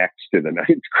sort of next to the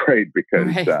 9th grade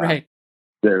because right.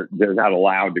 They're not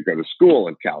allowed to go to school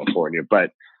in California.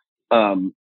 But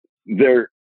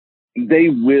they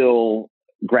will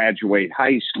graduate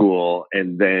high school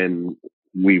and then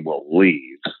we will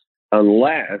leave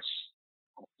unless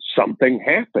something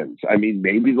happens. I mean,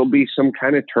 maybe there'll be some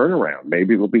kind of turnaround.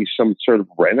 Maybe there'll be some sort of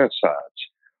renaissance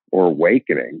or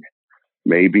awakening.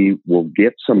 Maybe we'll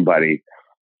get somebody,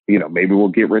 maybe we'll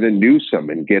get rid of Newsom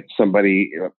and get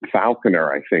somebody,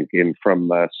 Falconer, I think, in from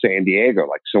San Diego,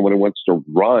 like someone who wants to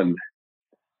run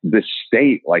the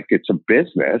state like it's a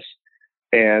business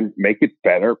and make it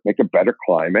better, make a better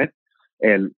climate.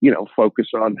 And, focus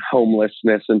on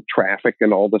homelessness and traffic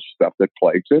and all the stuff that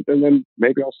plagues it. And then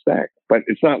maybe I'll stay. But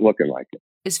it's not looking like it.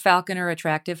 Is Falconer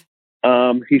attractive?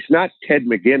 He's not Ted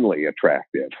McGinley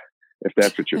attractive. if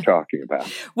that's what you're talking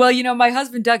about. Well, my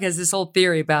husband Doug has this whole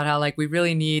theory about how we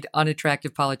really need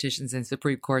unattractive politicians and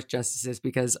Supreme Court justices,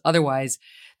 because otherwise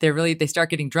they start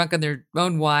getting drunk on their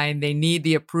own wine. They need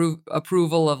the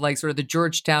approval of sort of the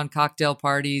Georgetown cocktail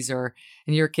parties, or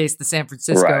in your case, the San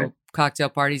Francisco cocktail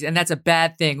parties. And that's a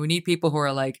bad thing. We need people who are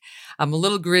I'm a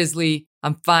little grizzly.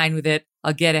 I'm fine with it.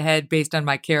 I'll get ahead based on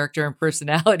my character and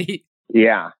personality.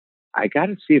 Yeah. I got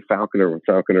to see what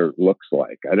Falconer looks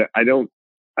like. I don't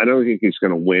think he's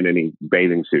going to win any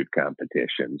bathing suit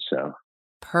competition. So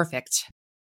perfect.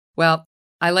 Well,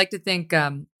 I like to think,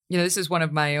 this is one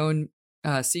of my own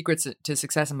secrets to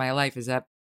success in my life, is that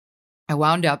I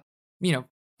wound up,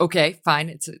 okay, fine.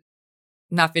 It's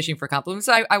not fishing for compliments.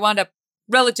 I wound up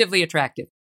relatively attractive,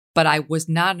 but I was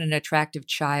not an attractive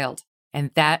child.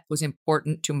 And that was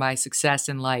important to my success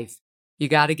in life. You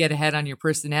got to get ahead on your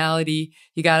personality.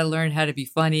 You got to learn how to be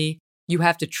funny. You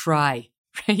have to try.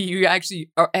 You actually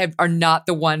are not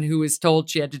the one who was told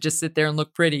she had to just sit there and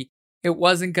look pretty. It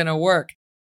wasn't going to work.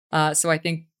 So I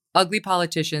think ugly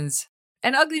politicians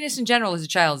and ugliness in general as a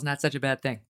child is not such a bad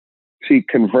thing. See,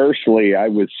 conversely, I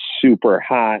was super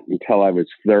hot until I was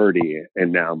 30,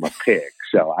 and now I'm a pig.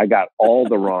 So I got all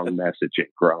the wrong messaging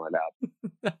growing up.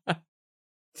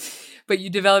 But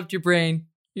you developed your brain,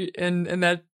 and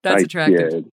that's attractive.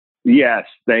 Did. Yes,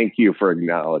 thank you for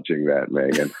acknowledging that,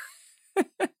 Megan.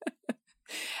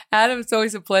 Adam, it's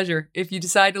always a pleasure. If you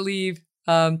decide to leave,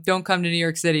 don't come to New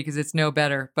York City because it's no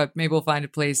better, but maybe we'll find a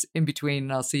place in between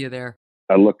and I'll see you there.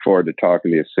 I look forward to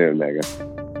talking to you soon, Megan.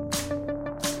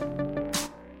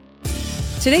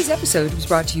 Today's episode was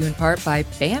brought to you in part by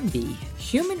Bambee,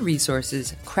 human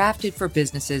resources crafted for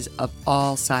businesses of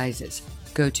all sizes.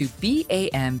 Go to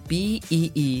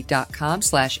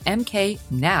bambee.com/MK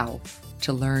now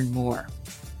to learn more.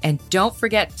 And don't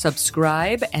forget,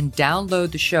 subscribe and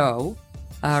download the show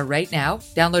right now.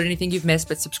 Download anything you've missed,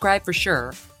 but subscribe for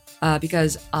sure.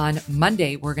 Because on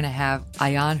Monday, we're going to have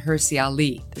Ayaan Hirsi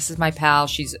Ali. This is my pal.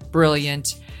 She's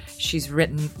brilliant. She's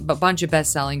written a bunch of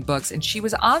best-selling books, and she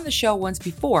was on the show once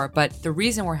before, but the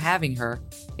reason we're having her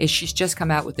is she's just come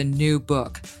out with a new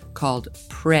book called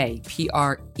Prey,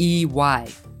 Prey.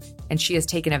 And she has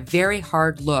taken a very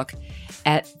hard look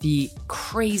at the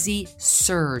crazy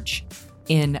surge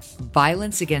in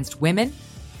violence against women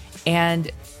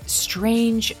and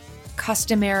strange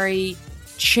customary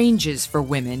changes for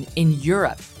women in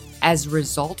Europe as a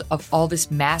result of all this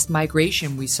mass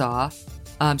migration we saw,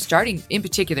 starting in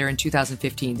particular in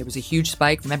 2015. There was a huge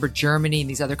spike. Remember, Germany and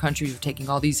these other countries were taking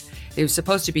all these, it was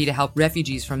supposed to be to help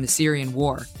refugees from the Syrian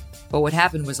war. But what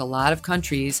happened was a lot of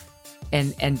countries,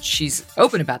 and she's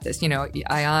open about this,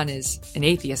 Ayaan is an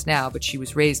atheist now, but she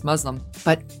was raised Muslim,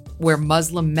 but where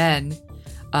Muslim men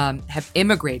have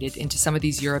immigrated into some of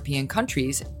these European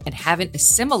countries and haven't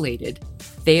assimilated,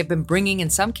 they have been bringing, in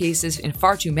some cases, in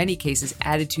far too many cases,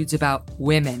 attitudes about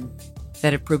women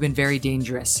that have proven very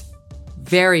dangerous,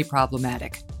 very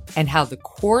problematic, and how the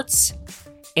courts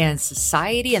and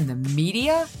society and the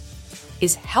media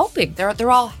is helping.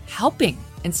 They're all helping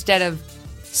instead of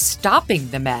stopping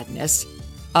the madness.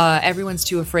 Everyone's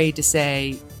too afraid to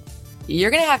say,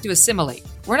 you're going to have to assimilate.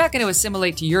 We're not going to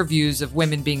assimilate to your views of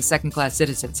women being second-class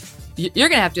citizens. You're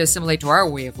going to have to assimilate to our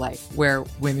way of life, where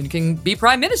women can be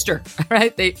prime minister,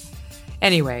 right?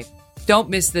 Anyway, don't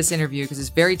miss this interview because it's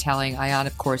very telling. Ayaan,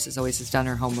 of course, as always, has done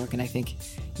her homework, and I think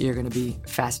you're going to be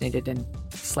fascinated and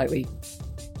slightly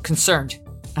concerned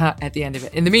at the end of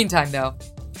it. In the meantime, though,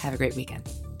 have a great weekend.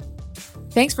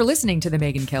 Thanks for listening to The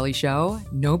Megyn Kelly Show.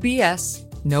 No BS,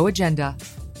 no agenda,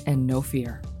 and no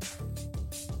fear.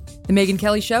 The Megyn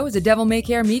Kelly Show is a Devil May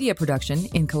Care media production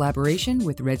in collaboration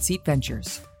with Red Seat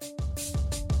Ventures.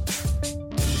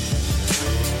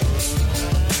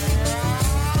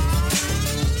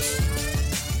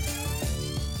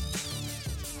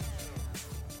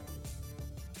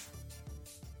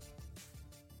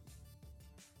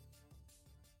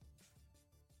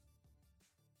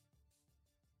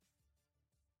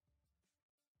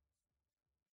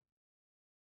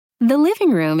 The living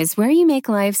room is where you make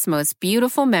life's most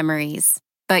beautiful memories.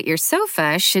 But your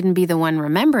sofa shouldn't be the one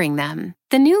remembering them.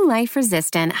 The new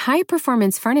life-resistant,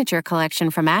 high-performance furniture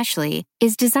collection from Ashley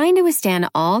is designed to withstand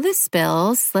all the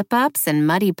spills, slip-ups, and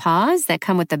muddy paws that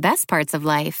come with the best parts of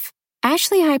life.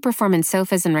 Ashley high-performance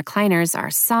sofas and recliners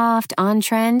are soft,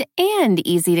 on-trend, and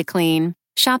easy to clean.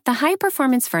 Shop the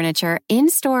high-performance furniture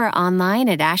in-store or online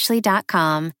at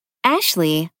ashley.com.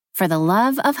 Ashley, for the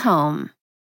love of home.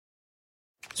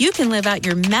 You can live out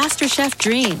your MasterChef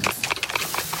dreams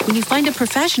when you find a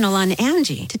professional on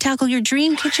Angie to tackle your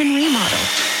dream kitchen remodel.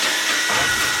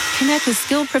 Connect with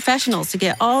skilled professionals to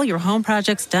get all your home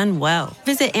projects done well.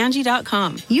 Visit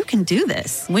Angie.com. You can do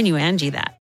this when you Angie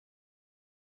that.